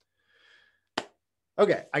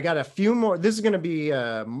 okay, I got a few more. This is going to be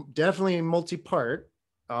definitely multi-part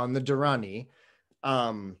on the dhāraṇī.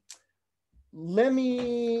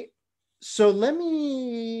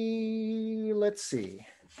 Let's see.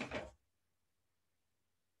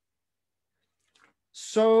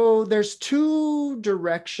 So there's two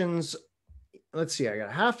directions. Let's see, I got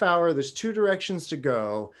a half hour. There's two directions to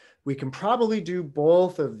go. We can probably do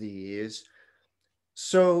both of these.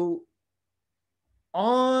 So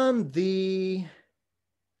these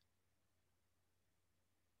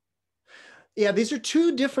are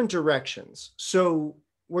two different directions. So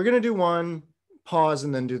we're going to do one, pause,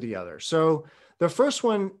 and then do the other. So the first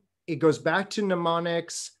one, it goes back to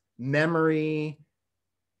mnemonics, memory,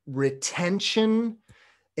 retention.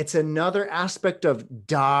 It's another aspect of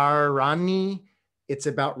dhāraṇī. It's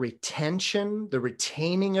about retention, the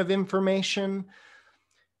retaining of information.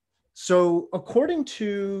 So according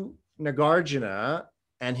to Nagarjuna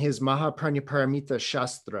and his Mahaprajnaparamita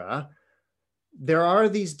Shastra, there are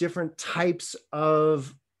these different types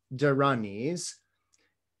of dhāraṇīs,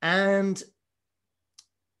 and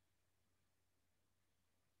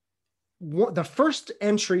the first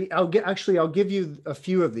entry, I'll give you a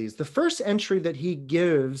few of these. The first entry that he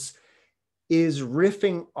gives is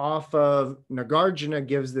riffing off of, Nagarjuna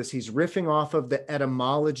gives this, he's riffing off of the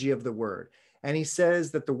etymology of the word. And he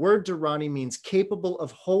says that the word dhāraṇī means capable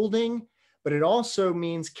of holding, but it also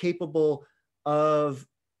means capable of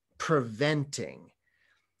preventing.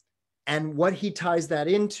 And what he ties that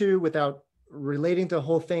into, without relating to the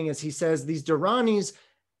whole thing is he says these dhāraṇīs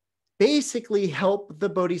basically help the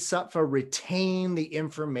bodhisattva retain the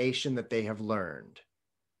information that they have learned.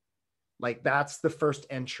 Like that's the first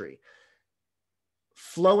entry.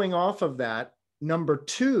 Flowing off of that, number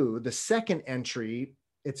 2, the second entry,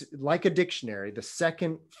 it's like a dictionary, the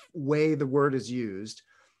second way the word is used.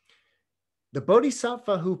 The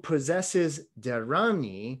bodhisattva who possesses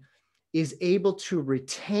dhāraṇī is able to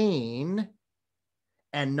retain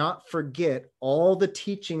and not forget all the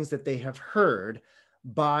teachings that they have heard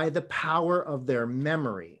by the power of their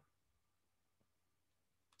memory.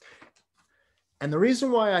 And the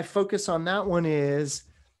reason why I focus on that one is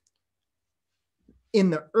in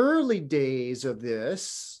the early days of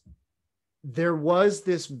this, there was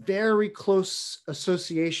this very close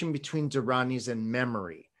association between dhāraṇīs and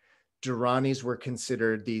memory. Dhāraṇīs were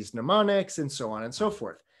considered these mnemonics and so on and so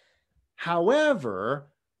forth. However,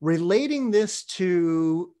 relating this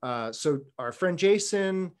to, so our friend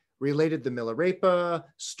Jason related the Milarepa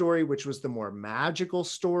story, which was the more magical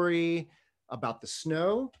story about the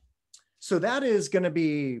snow. So that is going to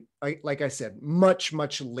be, like I said, much,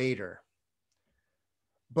 much later.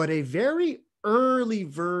 But a very early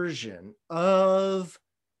version of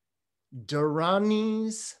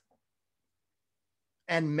dhāraṇīs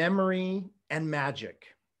and memory and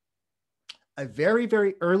magic. A very,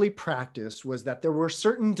 very early practice was that there were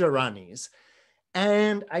certain dhāraṇīs,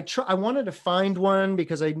 and I wanted to find one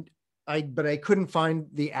because but I couldn't find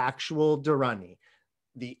the actual dhāraṇī,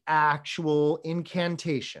 the actual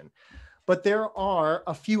incantation. But there are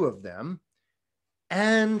a few of them,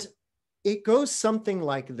 and it goes something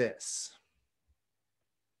like this.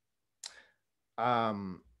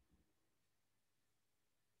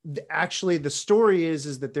 Actually, the story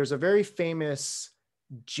is that there's a very famous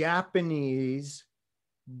Japanese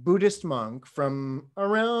Buddhist monk from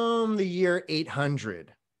around the year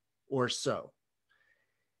 800 or so.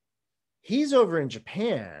 He's over in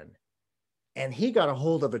Japan, and he got a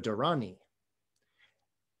hold of a dhāraṇī.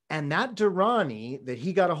 And that dhāraṇī that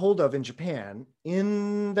he got a hold of in Japan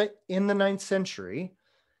in the 9th century,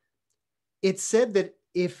 it said that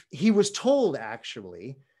if he was told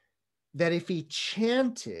actually that if he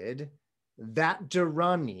chanted that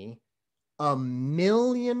dhāraṇī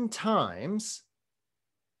 1,000,000 times,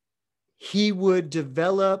 he would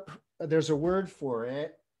develop, there's a word for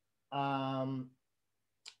it. I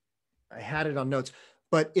had it on notes,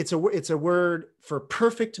 but it's a word for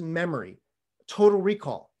perfect memory, total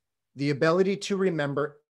recall, the ability to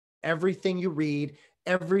remember everything you read,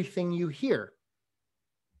 everything you hear.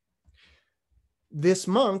 This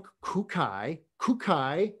monk, Kukai,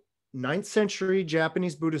 9th century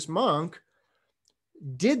Japanese Buddhist monk,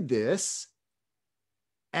 did this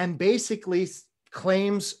and basically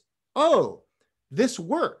claims, oh, this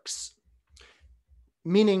works.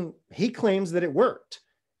 Meaning he claims that it worked.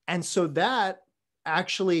 And so that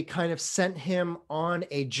actually kind of sent him on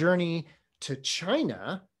a journey to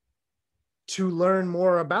China to learn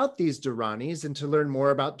more about these dhāraṇīs and to learn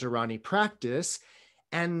more about dhāraṇī practice.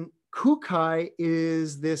 And Kukai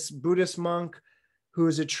is this Buddhist monk who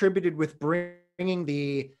is attributed with bringing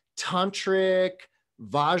the tantric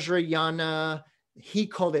Vajrayana, he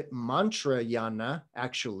called it mantrayana,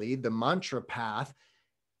 actually, the mantra path.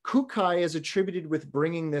 Kukai is attributed with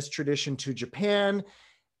bringing this tradition to Japan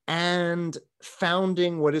and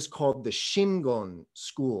founding what is called the Shingon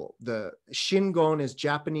school. The Shingon is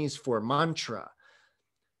Japanese for mantra.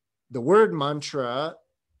 The word mantra,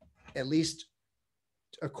 at least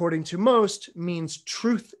according to most, means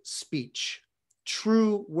truth speech,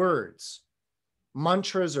 true words.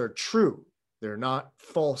 Mantras are true. They're not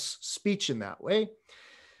false speech in that way.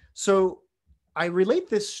 So I relate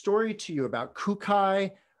this story to you about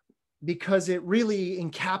Kukai because it really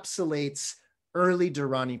encapsulates early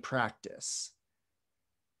dhāraṇī practice.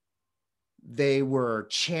 They were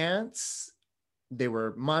chants, they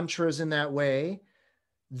were mantras in that way.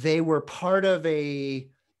 They were part of a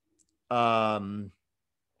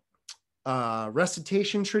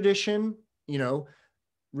recitation tradition. You know,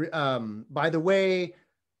 by the way,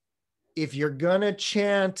 if you're gonna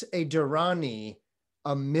chant a dhāraṇī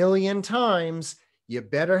 1,000,000 times, you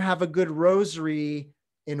better have a good rosary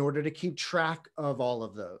in order to keep track of all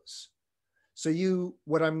of those. So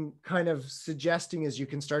what I'm kind of suggesting is you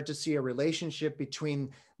can start to see a relationship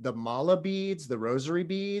between the mala beads, the rosary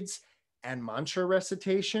beads, and mantra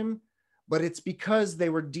recitation, but it's because they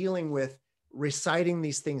were dealing with reciting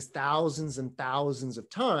these things thousands and thousands of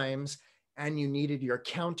times, and you needed your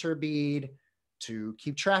counter bead to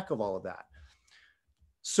keep track of all of that.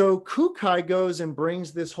 So Kukai goes and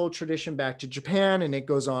brings this whole tradition back to Japan, and it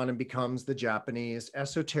goes on and becomes the Japanese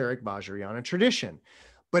esoteric Vajrayana tradition.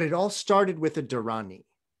 But it all started with a dhāraṇī,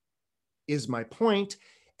 is my point.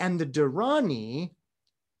 And the dhāraṇī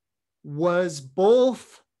was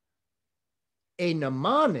both a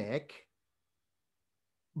mnemonic,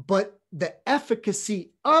 but the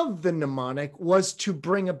efficacy of the mnemonic was to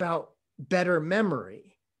bring about better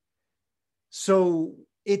memory. So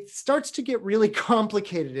it starts to get really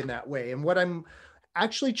complicated in that way. And what I'm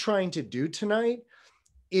actually trying to do tonight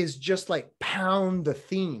is just like pound the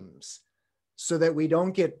themes so that we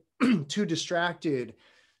don't get too distracted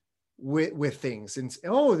with things. And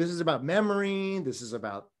oh, this is about memory. This is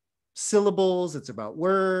about syllables. It's about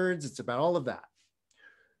words. It's about all of that.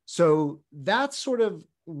 So that's sort of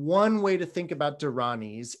one way to think about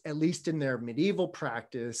dhāraṇīs, at least in their medieval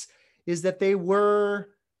practice, is that they were,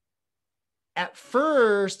 at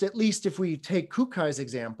first, at least if we take Kukai's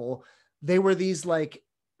example, they were these like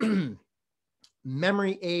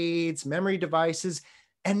memory aids, memory devices,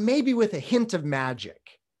 and maybe with a hint of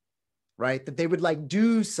magic, right? That they would like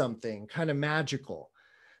do something kind of magical.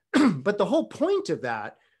 But the whole point of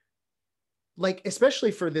that, like,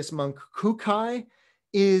 especially for this monk Kukai,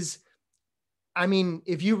 is, I mean,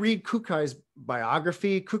 if you read Kukai's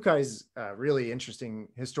biography, Kukai's a really interesting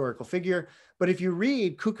historical figure, but if you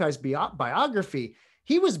read Kukai's biography,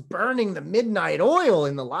 he was burning the midnight oil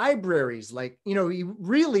in the libraries. Like, you know, he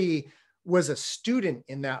really was a student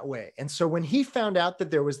in that way. And so when he found out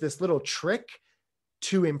that there was this little trick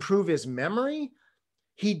to improve his memory,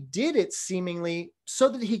 he did it seemingly so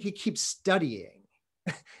that he could keep studying.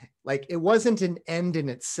 Like, it wasn't an end in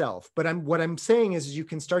itself, but what I'm saying is you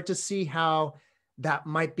can start to see how that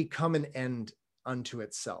might become an end unto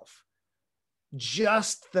itself.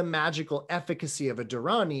 Just the magical efficacy of a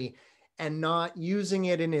dhāraṇī and not using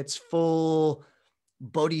it in its full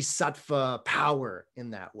bodhisattva power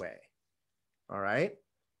in that way. All right.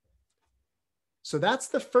 So that's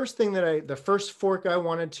the first thing the first fork I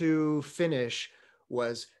wanted to finish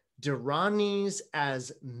was dhāraṇīs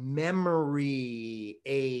as memory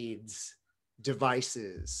aids,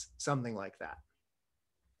 devices, something like that.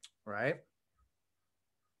 Right?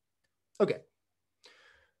 Okay.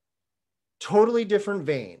 Totally different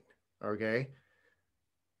vein. Okay.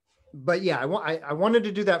 But yeah, I wanted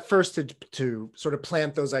to do that first to sort of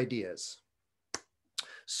plant those ideas.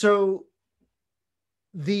 So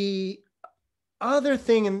the other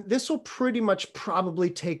thing, and this will pretty much probably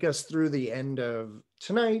take us through the end of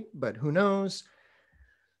tonight, but who knows?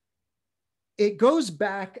 It goes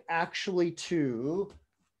back actually to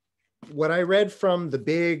what I read from the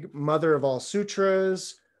big mother of all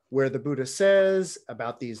sutras, where the Buddha says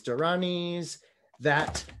about these dhāraṇīs,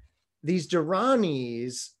 that these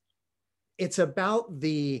dhāraṇīs, it's about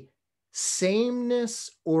the sameness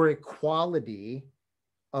or equality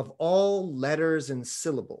of all letters and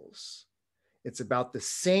syllables. It's about the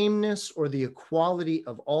sameness or the equality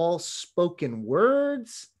of all spoken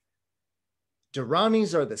words.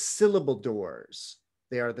 dhāraṇīs are the syllable doors.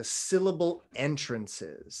 They are the syllable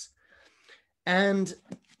entrances. And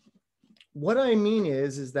what I mean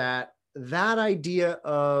is that idea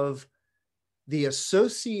of the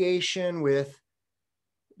association with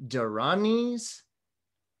dhāraṇīs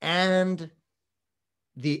and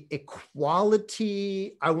the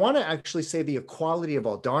equality, I want to actually say the equality of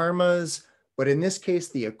all dharmas, but in this case,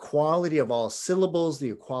 the equality of all syllables,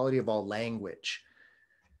 the equality of all language.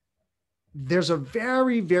 There's a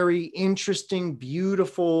very, very interesting,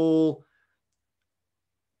 beautiful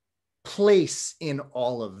place in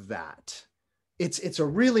all of that. It's a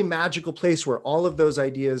really magical place where all of those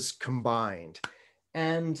ideas combined.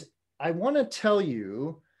 And I want to tell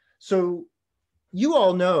you, so you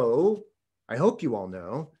all know, I hope you all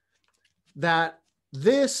know, that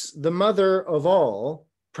the mother of all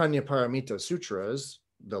Prajnaparamita Sutras,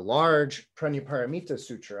 the large Prajnaparamita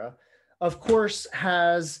Sutra, of course,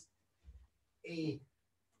 has a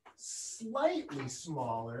slightly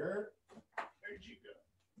smaller, where'd you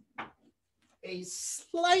go? A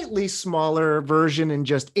slightly smaller version in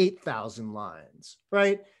just 8,000 lines,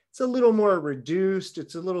 right? It's a little more reduced,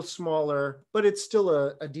 it's a little smaller, but it's still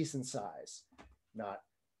a decent size. Not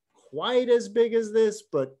quite as big as this,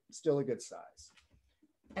 but still a good size.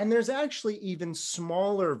 And there's actually even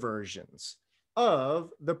smaller versions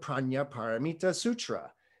of the Prajnaparamita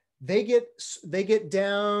Sutra. They get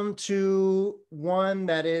down to one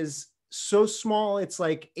that is so small, it's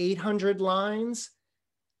like 800 lines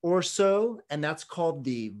or so, and that's called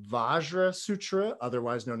the Vajra Sutra,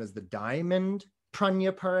 otherwise known as the Diamond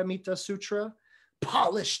Prajnaparamita Sutra.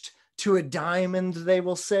 Polished to a diamond, they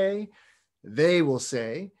will say,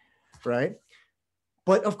 right?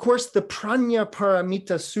 But of course, the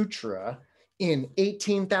Prajnaparamita Sutra in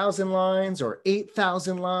 18,000 lines or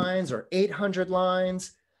 8,000 lines or 800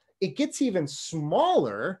 lines, it gets even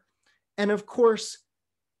smaller. And of course,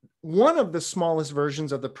 one of the smallest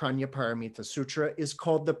versions of the Prajnaparamita Sutra is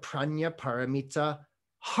called the Prajnaparamita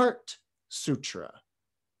Heart Sutra,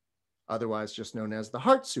 otherwise just known as the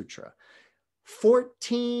Heart Sutra.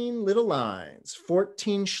 14 little lines,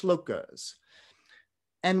 14 shlokas.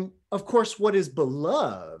 And of course, what is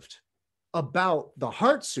beloved about the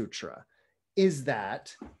Heart Sutra is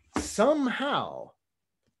that somehow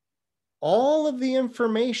all of the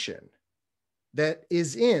information that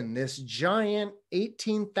is in this giant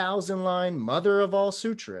 18,000 line mother of all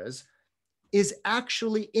sutras is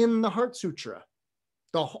actually in the Heart Sutra.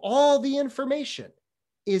 All the information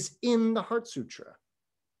is in the Heart Sutra.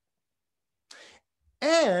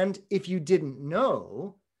 And if you didn't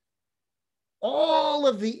know, all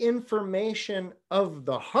of the information of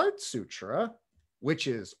the Heart Sutra, which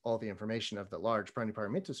is all the information of the large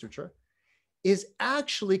Prajnaparamita Sutra, is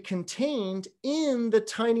actually contained in the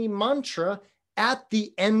tiny mantra at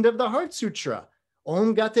the end of the Heart Sutra.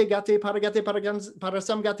 Om gate gate paragate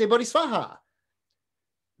parasam gate bodhisvaha.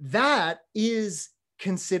 That is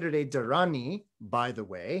considered a dhāraṇī, by the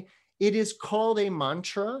way. It is called a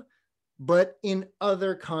mantra, but in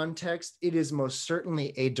other contexts, it is most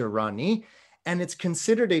certainly a dhāraṇī. And it's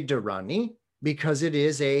considered a dhāraṇī because it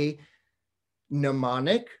is a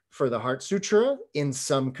mnemonic for the Heart Sutra in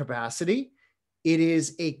some capacity. It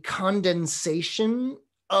is a condensation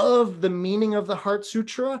of the meaning of the Heart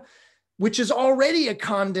Sutra, which is already a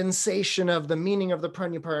condensation of the meaning of the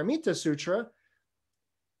Prajnaparamita Sutra.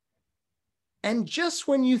 And just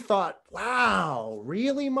when you thought, wow,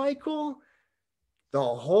 really, Michael? The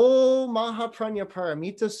whole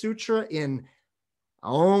Mahaprajnaparamita Sutra in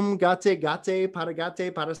Om gate gate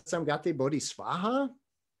paragate parasam gate bodhisvaha?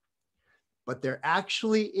 But there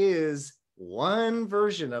actually is one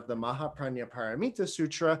version of the Mahaprajnaparamita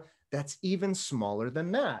Sutra that's even smaller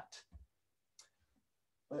than that.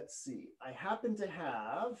 Let's see. I happen to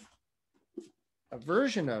have a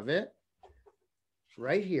version of it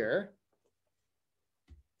right here.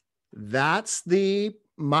 That's the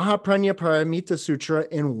Mahaprajnaparamita Sutra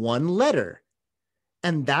in one letter.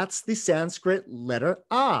 And that's the Sanskrit letter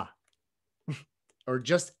A, or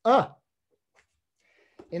just A.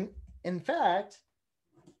 In fact,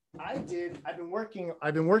 I've been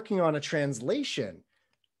working on a translation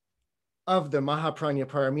of the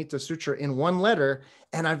Mahaprajnaparamita Sutra in one letter,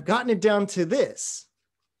 and I've gotten it down to this.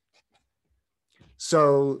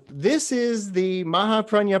 So this is the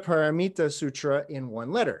Mahaprajnaparamita Sutra in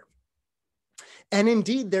one letter. And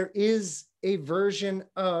indeed, there is a version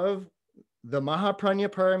of the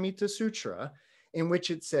Mahaprajnaparamita Sutra in which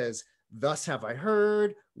it says, "Thus have I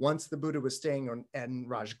heard, once the Buddha was staying in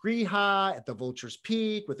Rajgriha at the Vulture's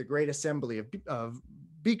Peak with a great assembly of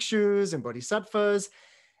bhikshus and bodhisattvas.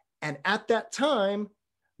 And at that time,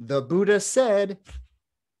 the Buddha said,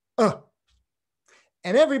 and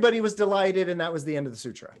everybody was delighted, and that was the end of the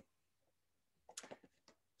sutra."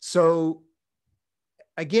 So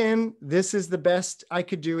again, this is the best I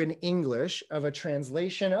could do in English of a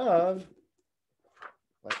translation of,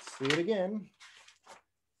 let's see it again,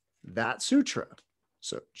 that sutra.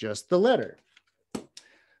 So just the letter.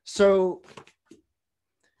 So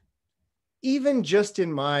even just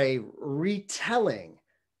in my retelling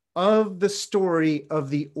of the story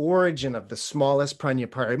of the origin of the smallest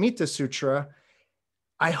Prajnaparamita Sutra,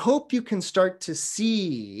 I hope you can start to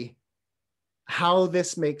see how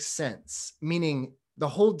this makes sense, meaning the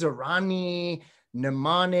whole dhāraṇī,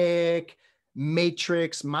 mnemonic,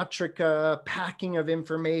 matrix, matrika, packing of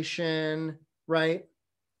information, right?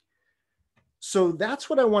 So that's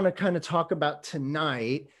what I want to kind of talk about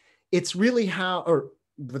tonight. It's really how, or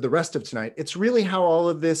for the rest of tonight, it's really how all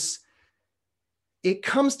of this, it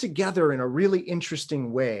comes together in a really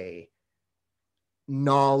interesting way.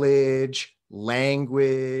 Knowledge,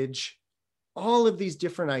 language, all of these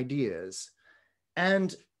different ideas.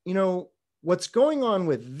 And, you know, what's going on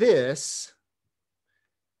with this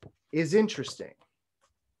is interesting.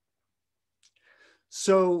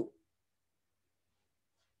 So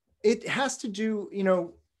it has to do, you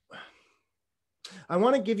know, I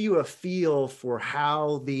want to give you a feel for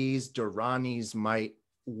how these dhāraṇīs might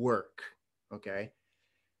work, okay?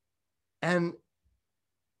 And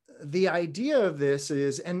the idea of this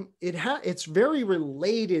is, and it's very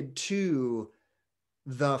related to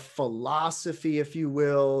the philosophy, if you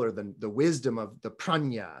will, or the wisdom of the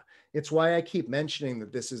prajna. It's why I keep mentioning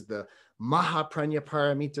that this is the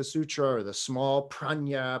Mahaprajnaparamita Sutra or the small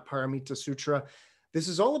Prajnaparamita Sutra. This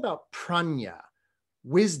is all about prajna,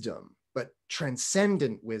 wisdom, but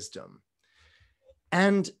transcendent wisdom.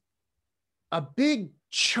 And a big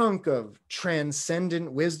chunk of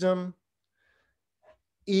transcendent wisdom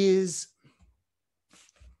is,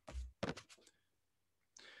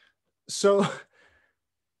 so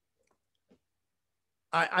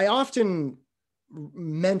I often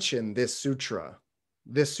mention this sutra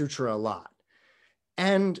a lot.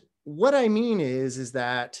 And what I mean is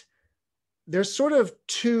that there's sort of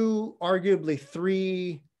two, arguably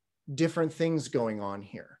three different things going on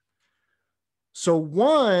here. So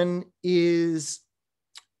one is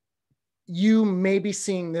you may be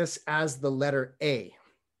seeing this as the letter A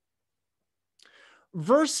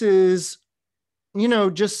versus,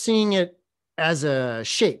 just seeing it as a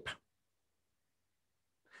shape.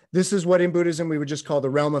 This is what in Buddhism we would just call the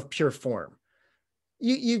realm of pure form.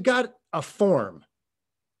 You've got a form,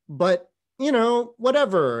 but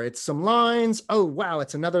whatever, it's some lines. Oh, wow,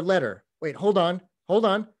 it's another letter. Wait, hold on.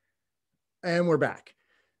 And we're back.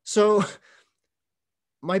 So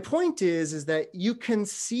my point is that you can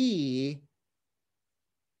see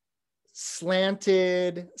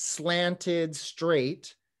slanted,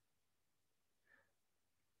 straight.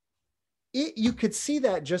 You could see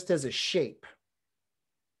that just as a shape.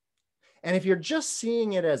 And if you're just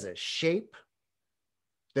seeing it as a shape,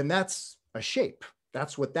 then that's a shape.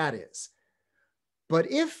 That's what that is.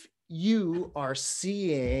 But if you are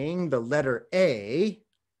seeing the letter A,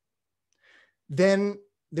 then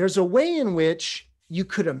there's a way in which you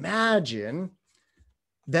could imagine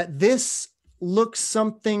that this looks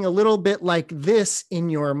something a little bit like this in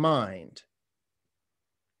your mind.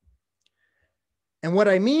 And what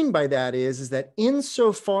I mean by that is that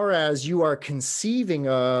insofar as you are conceiving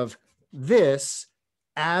of this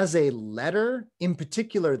as a letter, in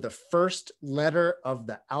particular, the first letter of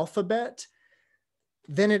the alphabet,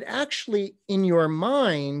 then it actually in your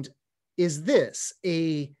mind is this,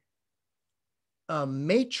 a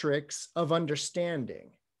matrix of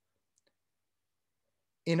understanding.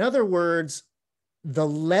 In other words, the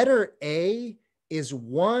letter A is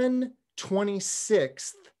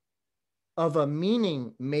 1/26th of a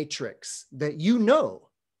meaning matrix that you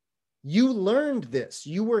learned this,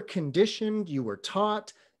 you were conditioned, you were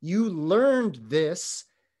taught, you learned this.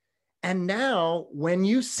 And now when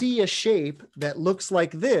you see a shape that looks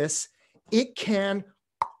like this, it can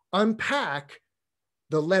unpack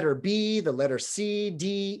the letter B, the letter C,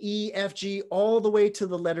 D, E, F, G, all the way to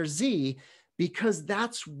the letter Z, because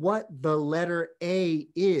that's what the letter A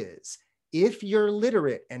is. If you're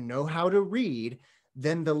literate and know how to read,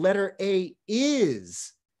 then the letter A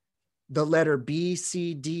is the letter B,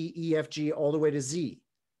 C, D, E, F, G, all the way to Z.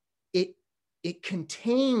 It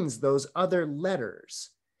contains those other letters,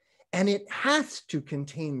 and it has to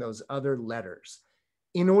contain those other letters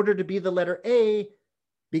in order to be the letter A,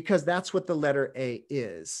 because that's what the letter A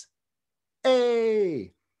is.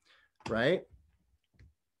 A, right?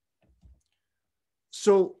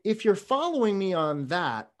 So if you're following me on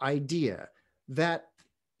that idea, that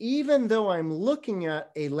even though I'm looking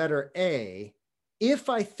at a letter A, if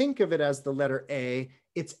I think of it as the letter A,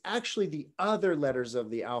 it's actually the other letters of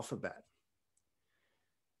the alphabet.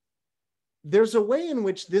 There's a way in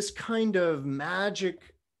which this kind of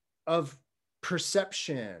magic of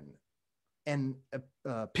perception and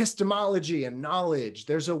epistemology and knowledge,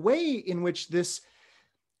 there's a way in which this,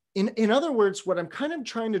 in other words, what I'm kind of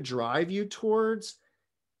trying to drive you towards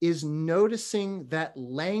is noticing that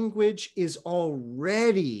language is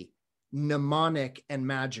already mnemonic and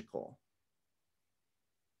magical.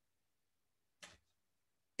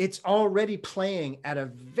 It's already playing at a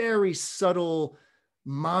very subtle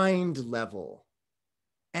mind level.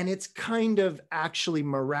 And it's kind of actually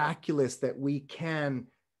miraculous that we can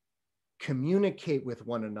communicate with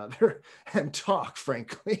one another and talk,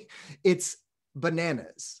 frankly. It's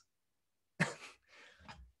bananas.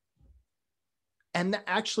 And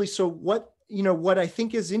actually, so what I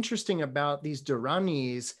think is interesting about these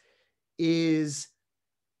dhāraṇīs is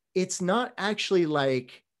it's not actually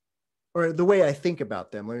like, or the way I think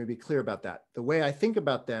about them, let me be clear about that. The way I think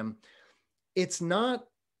about them, it's not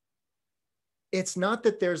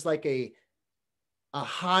that there's like a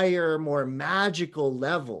higher, more magical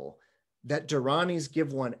level that dhāraṇīs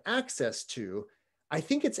give one access to. I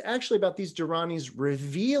think it's actually about these dhāraṇīs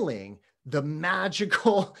revealing the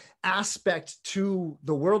magical aspect to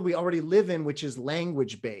the world we already live in, which is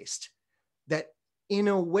language-based, that in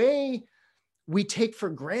a way we take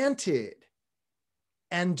for granted.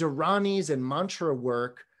 And dhāraṇīs and mantra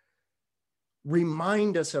work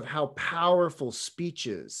remind us of how powerful speech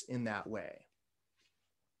is in that way,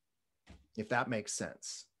 if that makes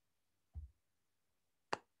sense.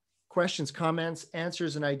 Questions, comments,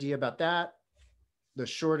 answers, an idea about that? The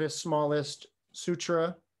shortest, smallest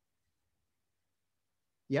sutra.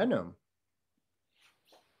 Yeah, no.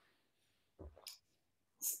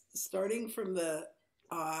 Starting from the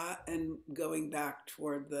and going back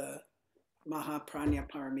toward the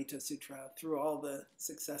Mahaprajnaparamita Sutra through all the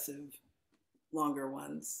successive longer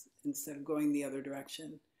ones instead of going the other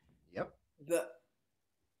direction. Yep.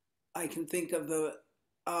 I can think of the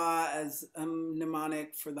as a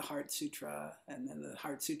mnemonic for the Heart Sutra, and then the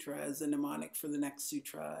Heart Sutra as a mnemonic for the next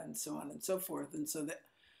sutra, and so on and so forth. And so that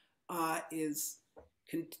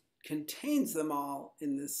contains them all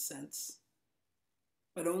in this sense,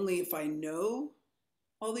 but only if I know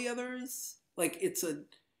all the others. Like it's a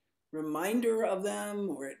reminder of them,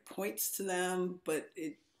 or it points to them,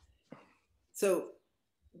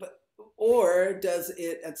 or does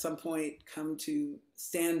it at some point come to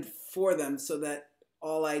stand for them so that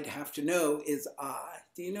all I'd have to know is I?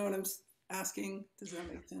 Do you know what I'm asking? Does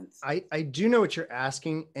that make sense? I do know what you're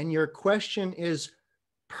asking, and your question is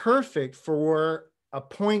perfect for a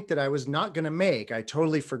point that I was not going to make. I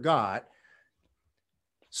totally forgot.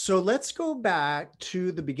 So let's go back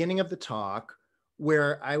to the beginning of the talk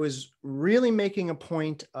where I was really making a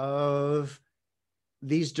point of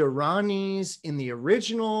these dhāraṇīs in the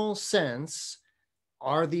original sense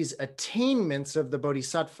are these attainments of the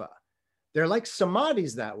bodhisattva. They're like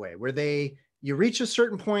samadhis that way, where you reach a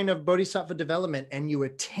certain point of bodhisattva development and you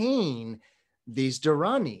attain these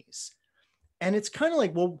dhāraṇīs. And it's kind of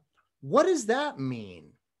like, well, what does that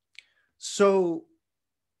mean? So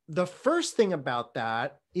the first thing about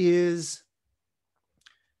that is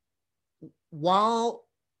while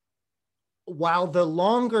the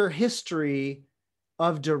longer history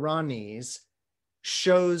of dhāraṇīs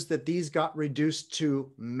shows that these got reduced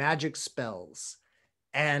to magic spells.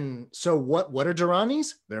 And so what are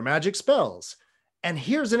dhāraṇīs? They're magic spells. And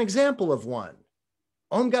here's an example of one.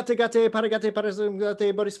 Om gate gate paragate parasum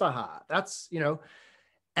bodhisvaha. That's,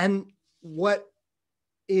 and what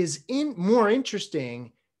is more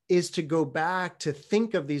interesting is to go back to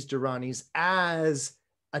think of these dhāraṇīs as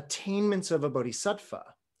attainments of a bodhisattva.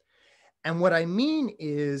 And what I mean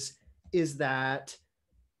is that,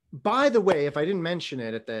 by the way, if I didn't mention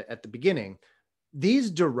it at the beginning,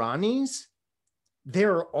 these dhāraṇīs,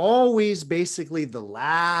 they're always basically the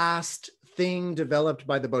last thing developed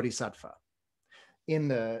by the bodhisattva. In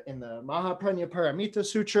the Mahaprajnaparamita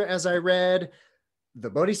Sutra, as I read, the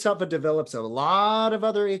bodhisattva develops a lot of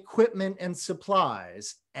other equipment and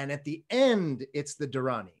supplies, and at the end, it's the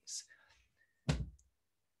dhāraṇīs.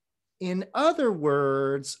 In other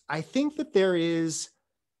words, I think that there is,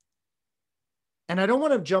 and I don't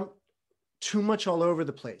want to jump too much all over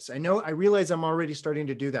the place. I realize I'm already starting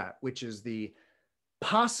to do that, which is the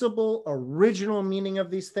possible original meaning of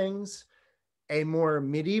these things, a more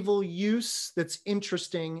medieval use that's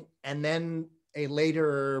interesting, and then a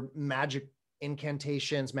later magic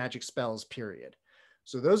incantations, magic spells period.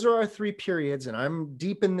 So those are our three periods, and I'm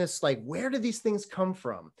deep in this, like, where do these things come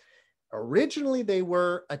from? Originally, they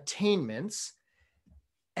were attainments,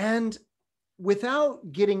 and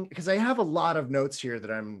without getting, because I have a lot of notes here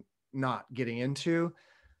that I'm not getting into.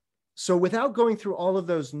 So without going through all of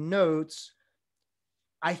those notes,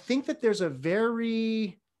 I think that there's a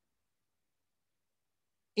very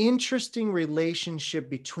interesting relationship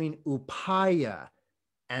between upaya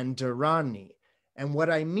and dhāraṇī. And what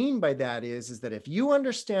I mean by that is that if you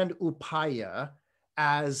understand upaya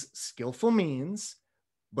as skillful means,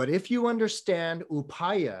 but if you understand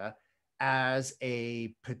upaya as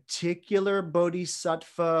a particular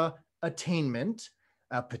bodhisattva attainment,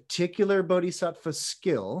 a particular bodhisattva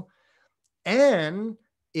skill, and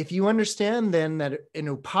if you understand then that an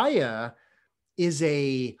upaya is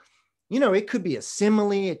it could be a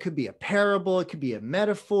simile, it could be a parable, it could be a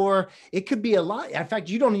metaphor, it could be a lot. In fact,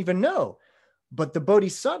 you don't even know, but the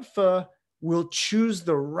bodhisattva will choose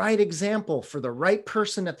the right example for the right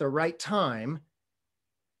person at the right time,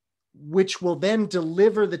 which will then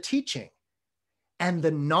deliver the teaching. And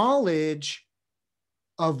the knowledge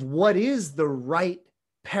of what is the right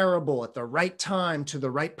parable at the right time to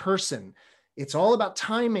the right person. It's all about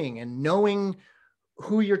timing and knowing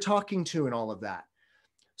who you're talking to and all of that.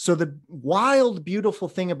 So the wild, beautiful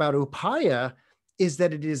thing about upaya is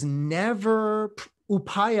that it is never,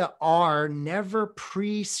 upaya are never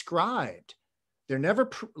prescribed. They're never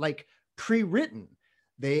pre-written.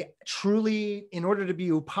 They truly, in order to be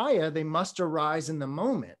upaya, they must arise in the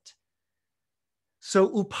moment. So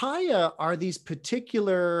upaya are these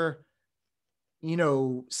particular,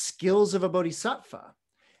 skills of a bodhisattva.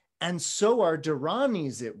 And so are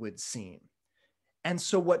dhāraṇīs, it would seem. And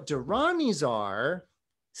so what dhāraṇīs are,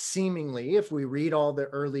 seemingly, if we read all the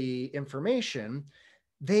early information,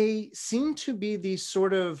 they seem to be these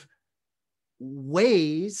sort of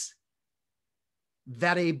ways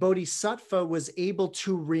that a bodhisattva was able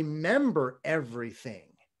to remember everything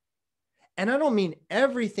And I don't mean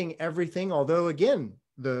everything, although again,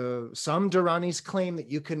 some dhāraṇīs claim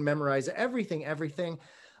that you can memorize everything,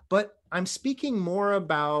 but I'm speaking more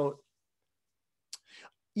about,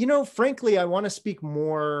 frankly, I want to speak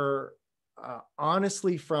more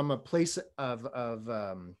honestly from a place of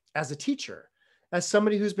as a teacher, as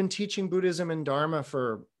somebody who's been teaching Buddhism and Dharma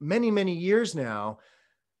for many, many years now.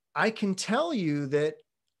 I can tell you that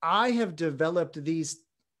I have developed these,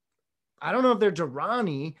 I don't know if they're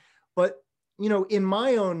dhāraṇī, but in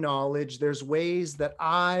my own knowledge, there's ways that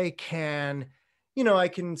I can, I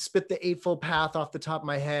can spit the Eightfold Path off the top of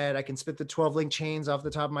my head. I can spit the 12 link chains off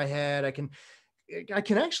the top of my head. I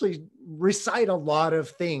can actually recite a lot of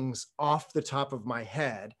things off the top of my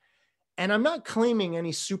head. And I'm not claiming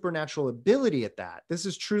any supernatural ability at that. This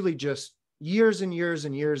is truly just years and years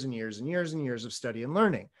and years and years and years and years of study and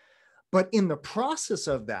learning. But in the process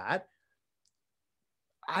of that,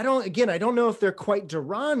 I don't know if they're quite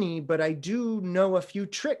dhāraṇī, but I do know a few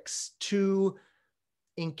tricks to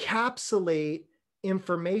encapsulate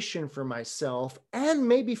information for myself and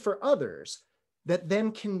maybe for others that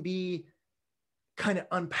then can be kind of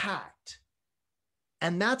unpacked.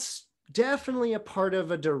 And that's definitely a part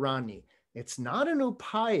of a dhāraṇī. It's not an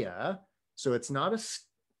upaya, so it's not a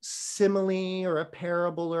simile or a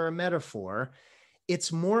parable or a metaphor.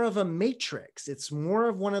 It's more of a matrix. It's more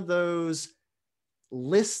of one of those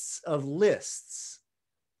lists of lists.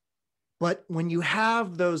 But when you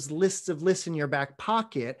have those lists of lists in your back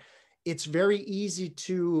pocket, it's very easy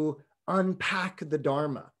to unpack the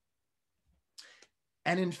Dharma.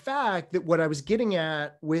 And in fact, that what I was getting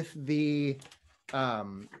at with the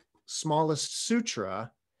smallest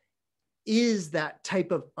sutra is that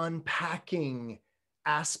type of unpacking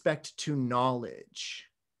aspect to knowledge,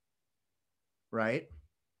 right?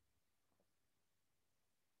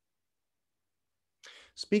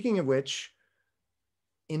 Speaking of which,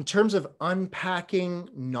 in terms of unpacking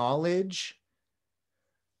knowledge,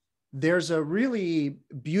 there's a really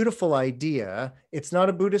beautiful idea. It's not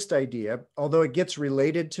a Buddhist idea, although it gets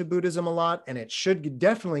related to Buddhism a lot, and it should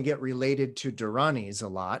definitely get related to dhāraṇīs a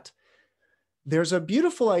lot. There's a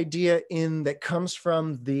beautiful idea that comes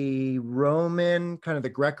from the Roman, kind of the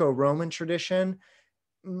Greco-Roman tradition.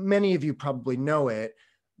 Many of you probably know it,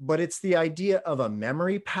 but it's the idea of a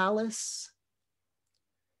memory palace.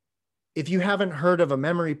 If you haven't heard of a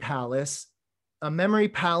memory palace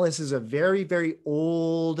is a very, very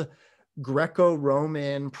old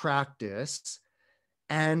Greco-Roman practice.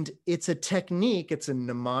 And it's a technique, it's a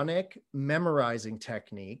mnemonic memorizing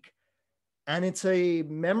technique. And it's a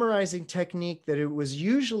memorizing technique that it was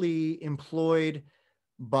usually employed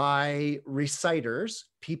by reciters,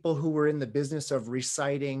 people who were in the business of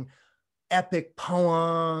reciting epic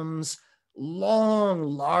poems, long,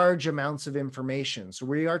 large amounts of information. So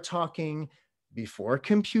we are talking before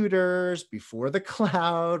computers, before the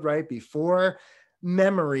cloud, right? Before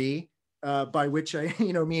memory, by which I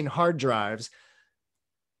mean hard drives.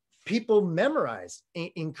 People memorize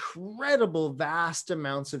incredible, vast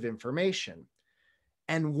amounts of information.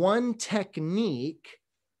 And one technique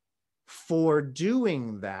for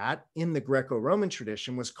doing that in the Greco-Roman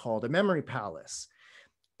tradition was called a memory palace.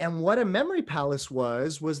 And what a memory palace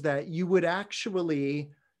was that you would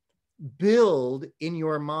actually build in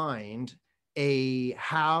your mind a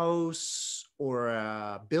house or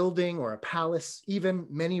a building or a palace, even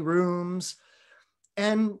many rooms.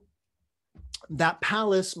 And that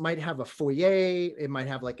palace might have a foyer, it might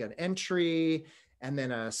have like an entry, and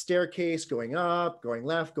then a staircase going up, going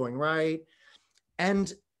left, going right.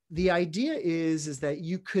 And the idea is that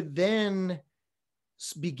you could then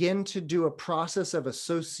begin to do a process of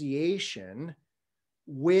association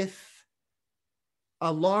with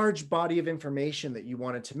a large body of information that you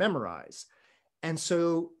wanted to memorize. And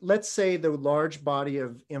so let's say the large body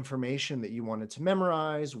of information that you wanted to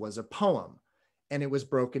memorize was a poem, and it was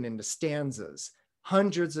broken into stanzas,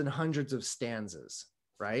 hundreds and hundreds of stanzas,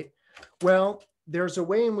 right? Well, there's a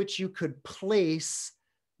way in which you could place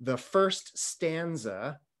the first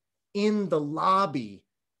stanza in the lobby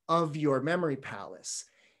of your memory palace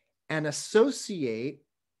and associate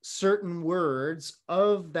certain words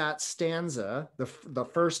of that stanza, the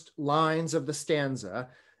first lines of the stanza.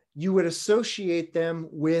 You would associate them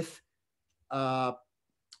with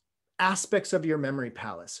aspects of your memory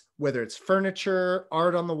palace, whether it's furniture,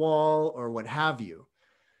 art on the wall, or what have you.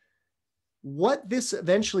 What this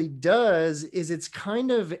eventually does is it's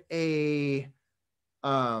kind of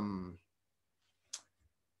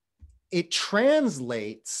it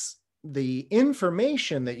translates the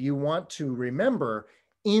information that you want to remember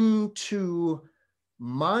into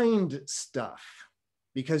mind stuff.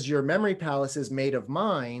 because your memory palace is made of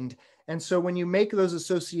mind. And so when you make those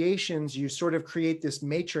associations, you sort of create this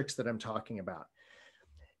matrix that I'm talking about.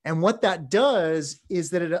 And what that does is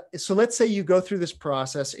that so let's say you go through this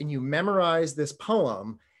process and you memorize this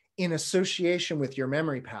poem in association with your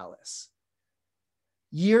memory palace.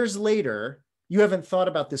 Years later, you haven't thought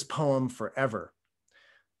about this poem forever.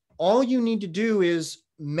 All you need to do is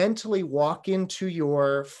mentally walk into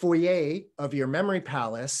your foyer of your memory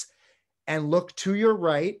palace and look to your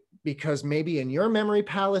right, because maybe in your memory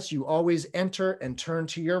palace, you always enter and turn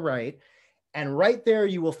to your right. And right there,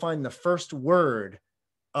 you will find the first word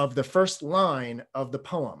of the first line of the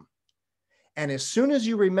poem. And as soon as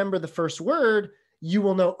you remember the first word, you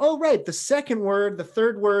will know, oh, right, the second word, the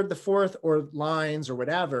third word, the fourth, or lines or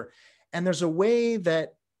whatever. And there's a way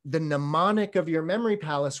that the mnemonic of your memory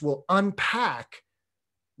palace will unpack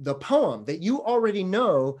the poem that you already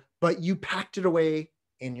know, but you packed it away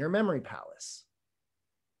in your memory palace.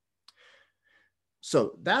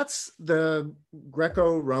 So that's the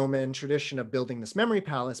Greco-Roman tradition of building this memory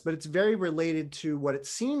palace, but it's very related to what it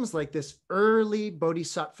seems like this early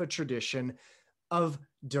bodhisattva tradition of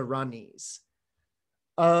dhāraṇīs,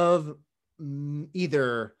 of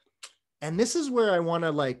either, and this is where I want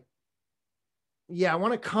to I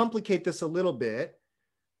want to complicate this a little bit.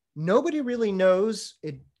 Nobody really knows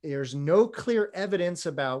it. There's no clear evidence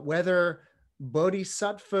about whether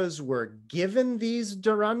bodhisattvas were given these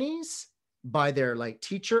dhāraṇīs by their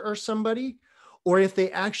teacher or somebody, or if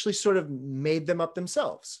they actually sort of made them up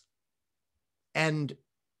themselves. And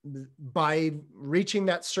by reaching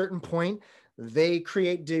that certain point, they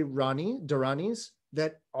create dhāraṇīs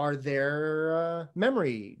that are their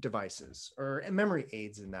memory devices or memory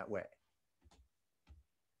aids in that way.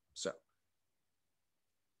 So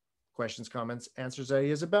questions, comments, answers,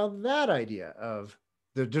 ideas about that idea of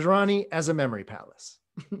the dhāraṇī as a memory palace.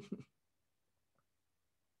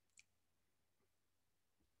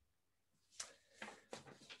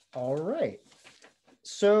 All right.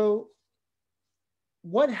 So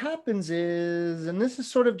what happens is, and this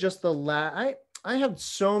is sort of just the I have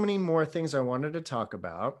so many more things I wanted to talk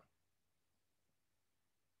about.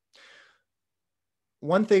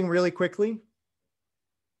 One thing really quickly.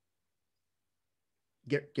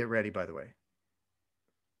 Get ready, by the way.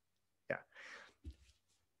 Yeah.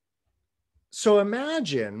 So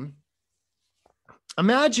imagine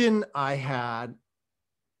I had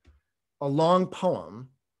a long poem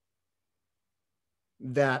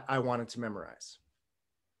that I wanted to memorize.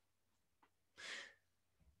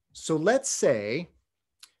 So let's say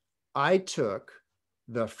I took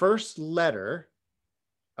the first letter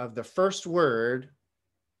of the first word,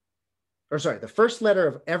 the first letter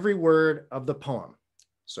of every word of the poem.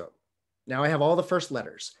 So now I have all the first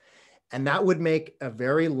letters, and that would make a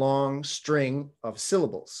very long string of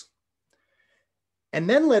syllables. And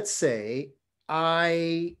then let's say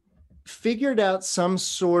I figured out some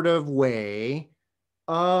sort of way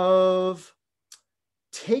of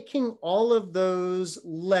taking all of those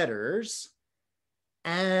letters,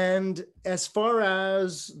 and as far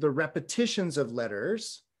as the repetitions of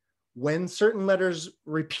letters, when certain letters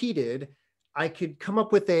repeated, I could come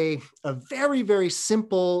up with a very, very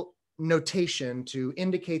simple notation to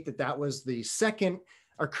indicate that that was the second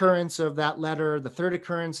occurrence of that letter, the third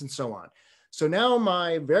occurrence, and so on. So now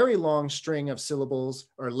my very long string of syllables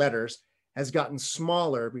or letters has gotten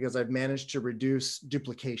smaller because I've managed to reduce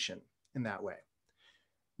duplication in that way.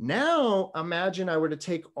 Now imagine I were to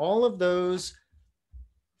take all of those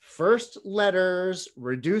first letters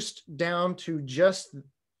reduced down to just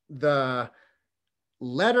the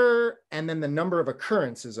letter and then the number of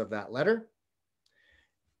occurrences of that letter.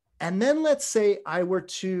 And then let's say I were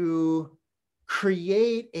to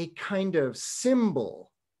create a kind of symbol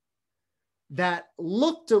that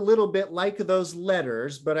looked a little bit like those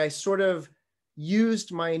letters, but I sort of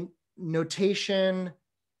used my notation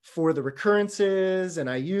for the recurrences, and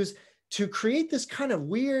I used to create this kind of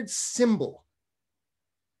weird symbol.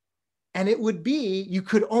 And it would be, you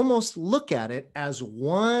could almost look at it as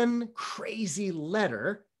one crazy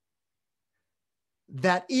letter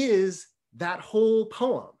that is that whole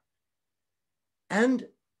poem. And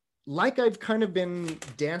like I've kind of been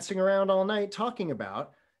dancing around all night talking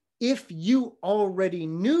about, if you already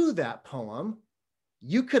knew that poem,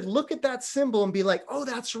 you could look at that symbol and be like, oh,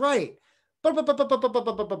 that's right. And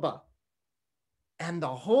the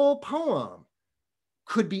whole poem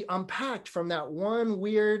could be unpacked from that one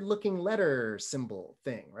weird looking letter symbol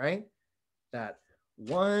thing, right? That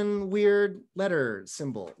one weird letter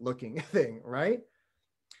symbol looking thing, right?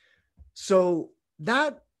 So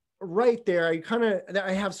that right there,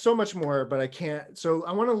 I have so much more, but I can't. So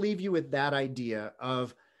I want to leave you with that idea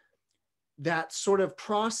of that sort of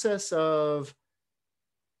process of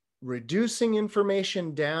reducing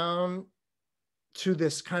information down to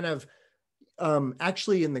this kind of,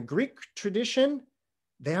 actually in the Greek tradition,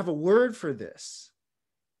 they have a word for this.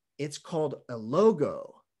 It's called a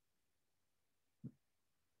logo.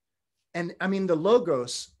 And I mean, the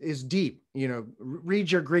logos is deep. You know,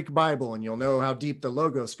 read your Greek Bible and you'll know how deep the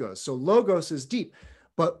logos goes. So logos is deep.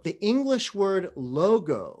 But the English word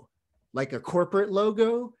logo, like a corporate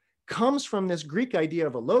logo, comes from this Greek idea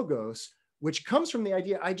of a logos, which comes from the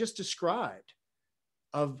idea I just described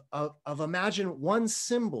of imagine one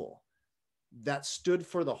symbol that stood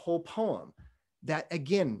for the whole poem. That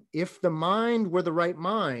again, if the mind were the right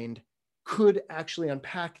mind, could actually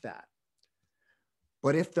unpack that.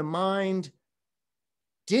 But if the mind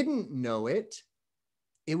didn't know it,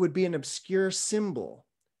 it would be an obscure symbol.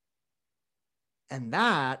 And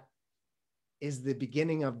that is the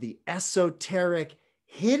beginning of the esoteric,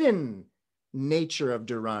 hidden nature of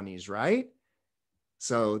dhāraṇīs, right?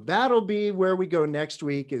 So that'll be where we go next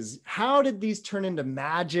week, is how did these turn into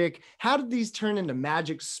magic? How did these turn into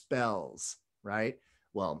magic spells, right?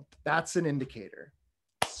 Well, that's an indicator.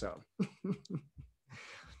 So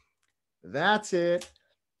that's it.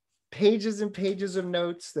 Pages and pages of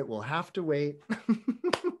notes that will have to wait.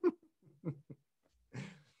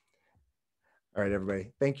 All right,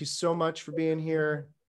 everybody. Thank you so much for being here.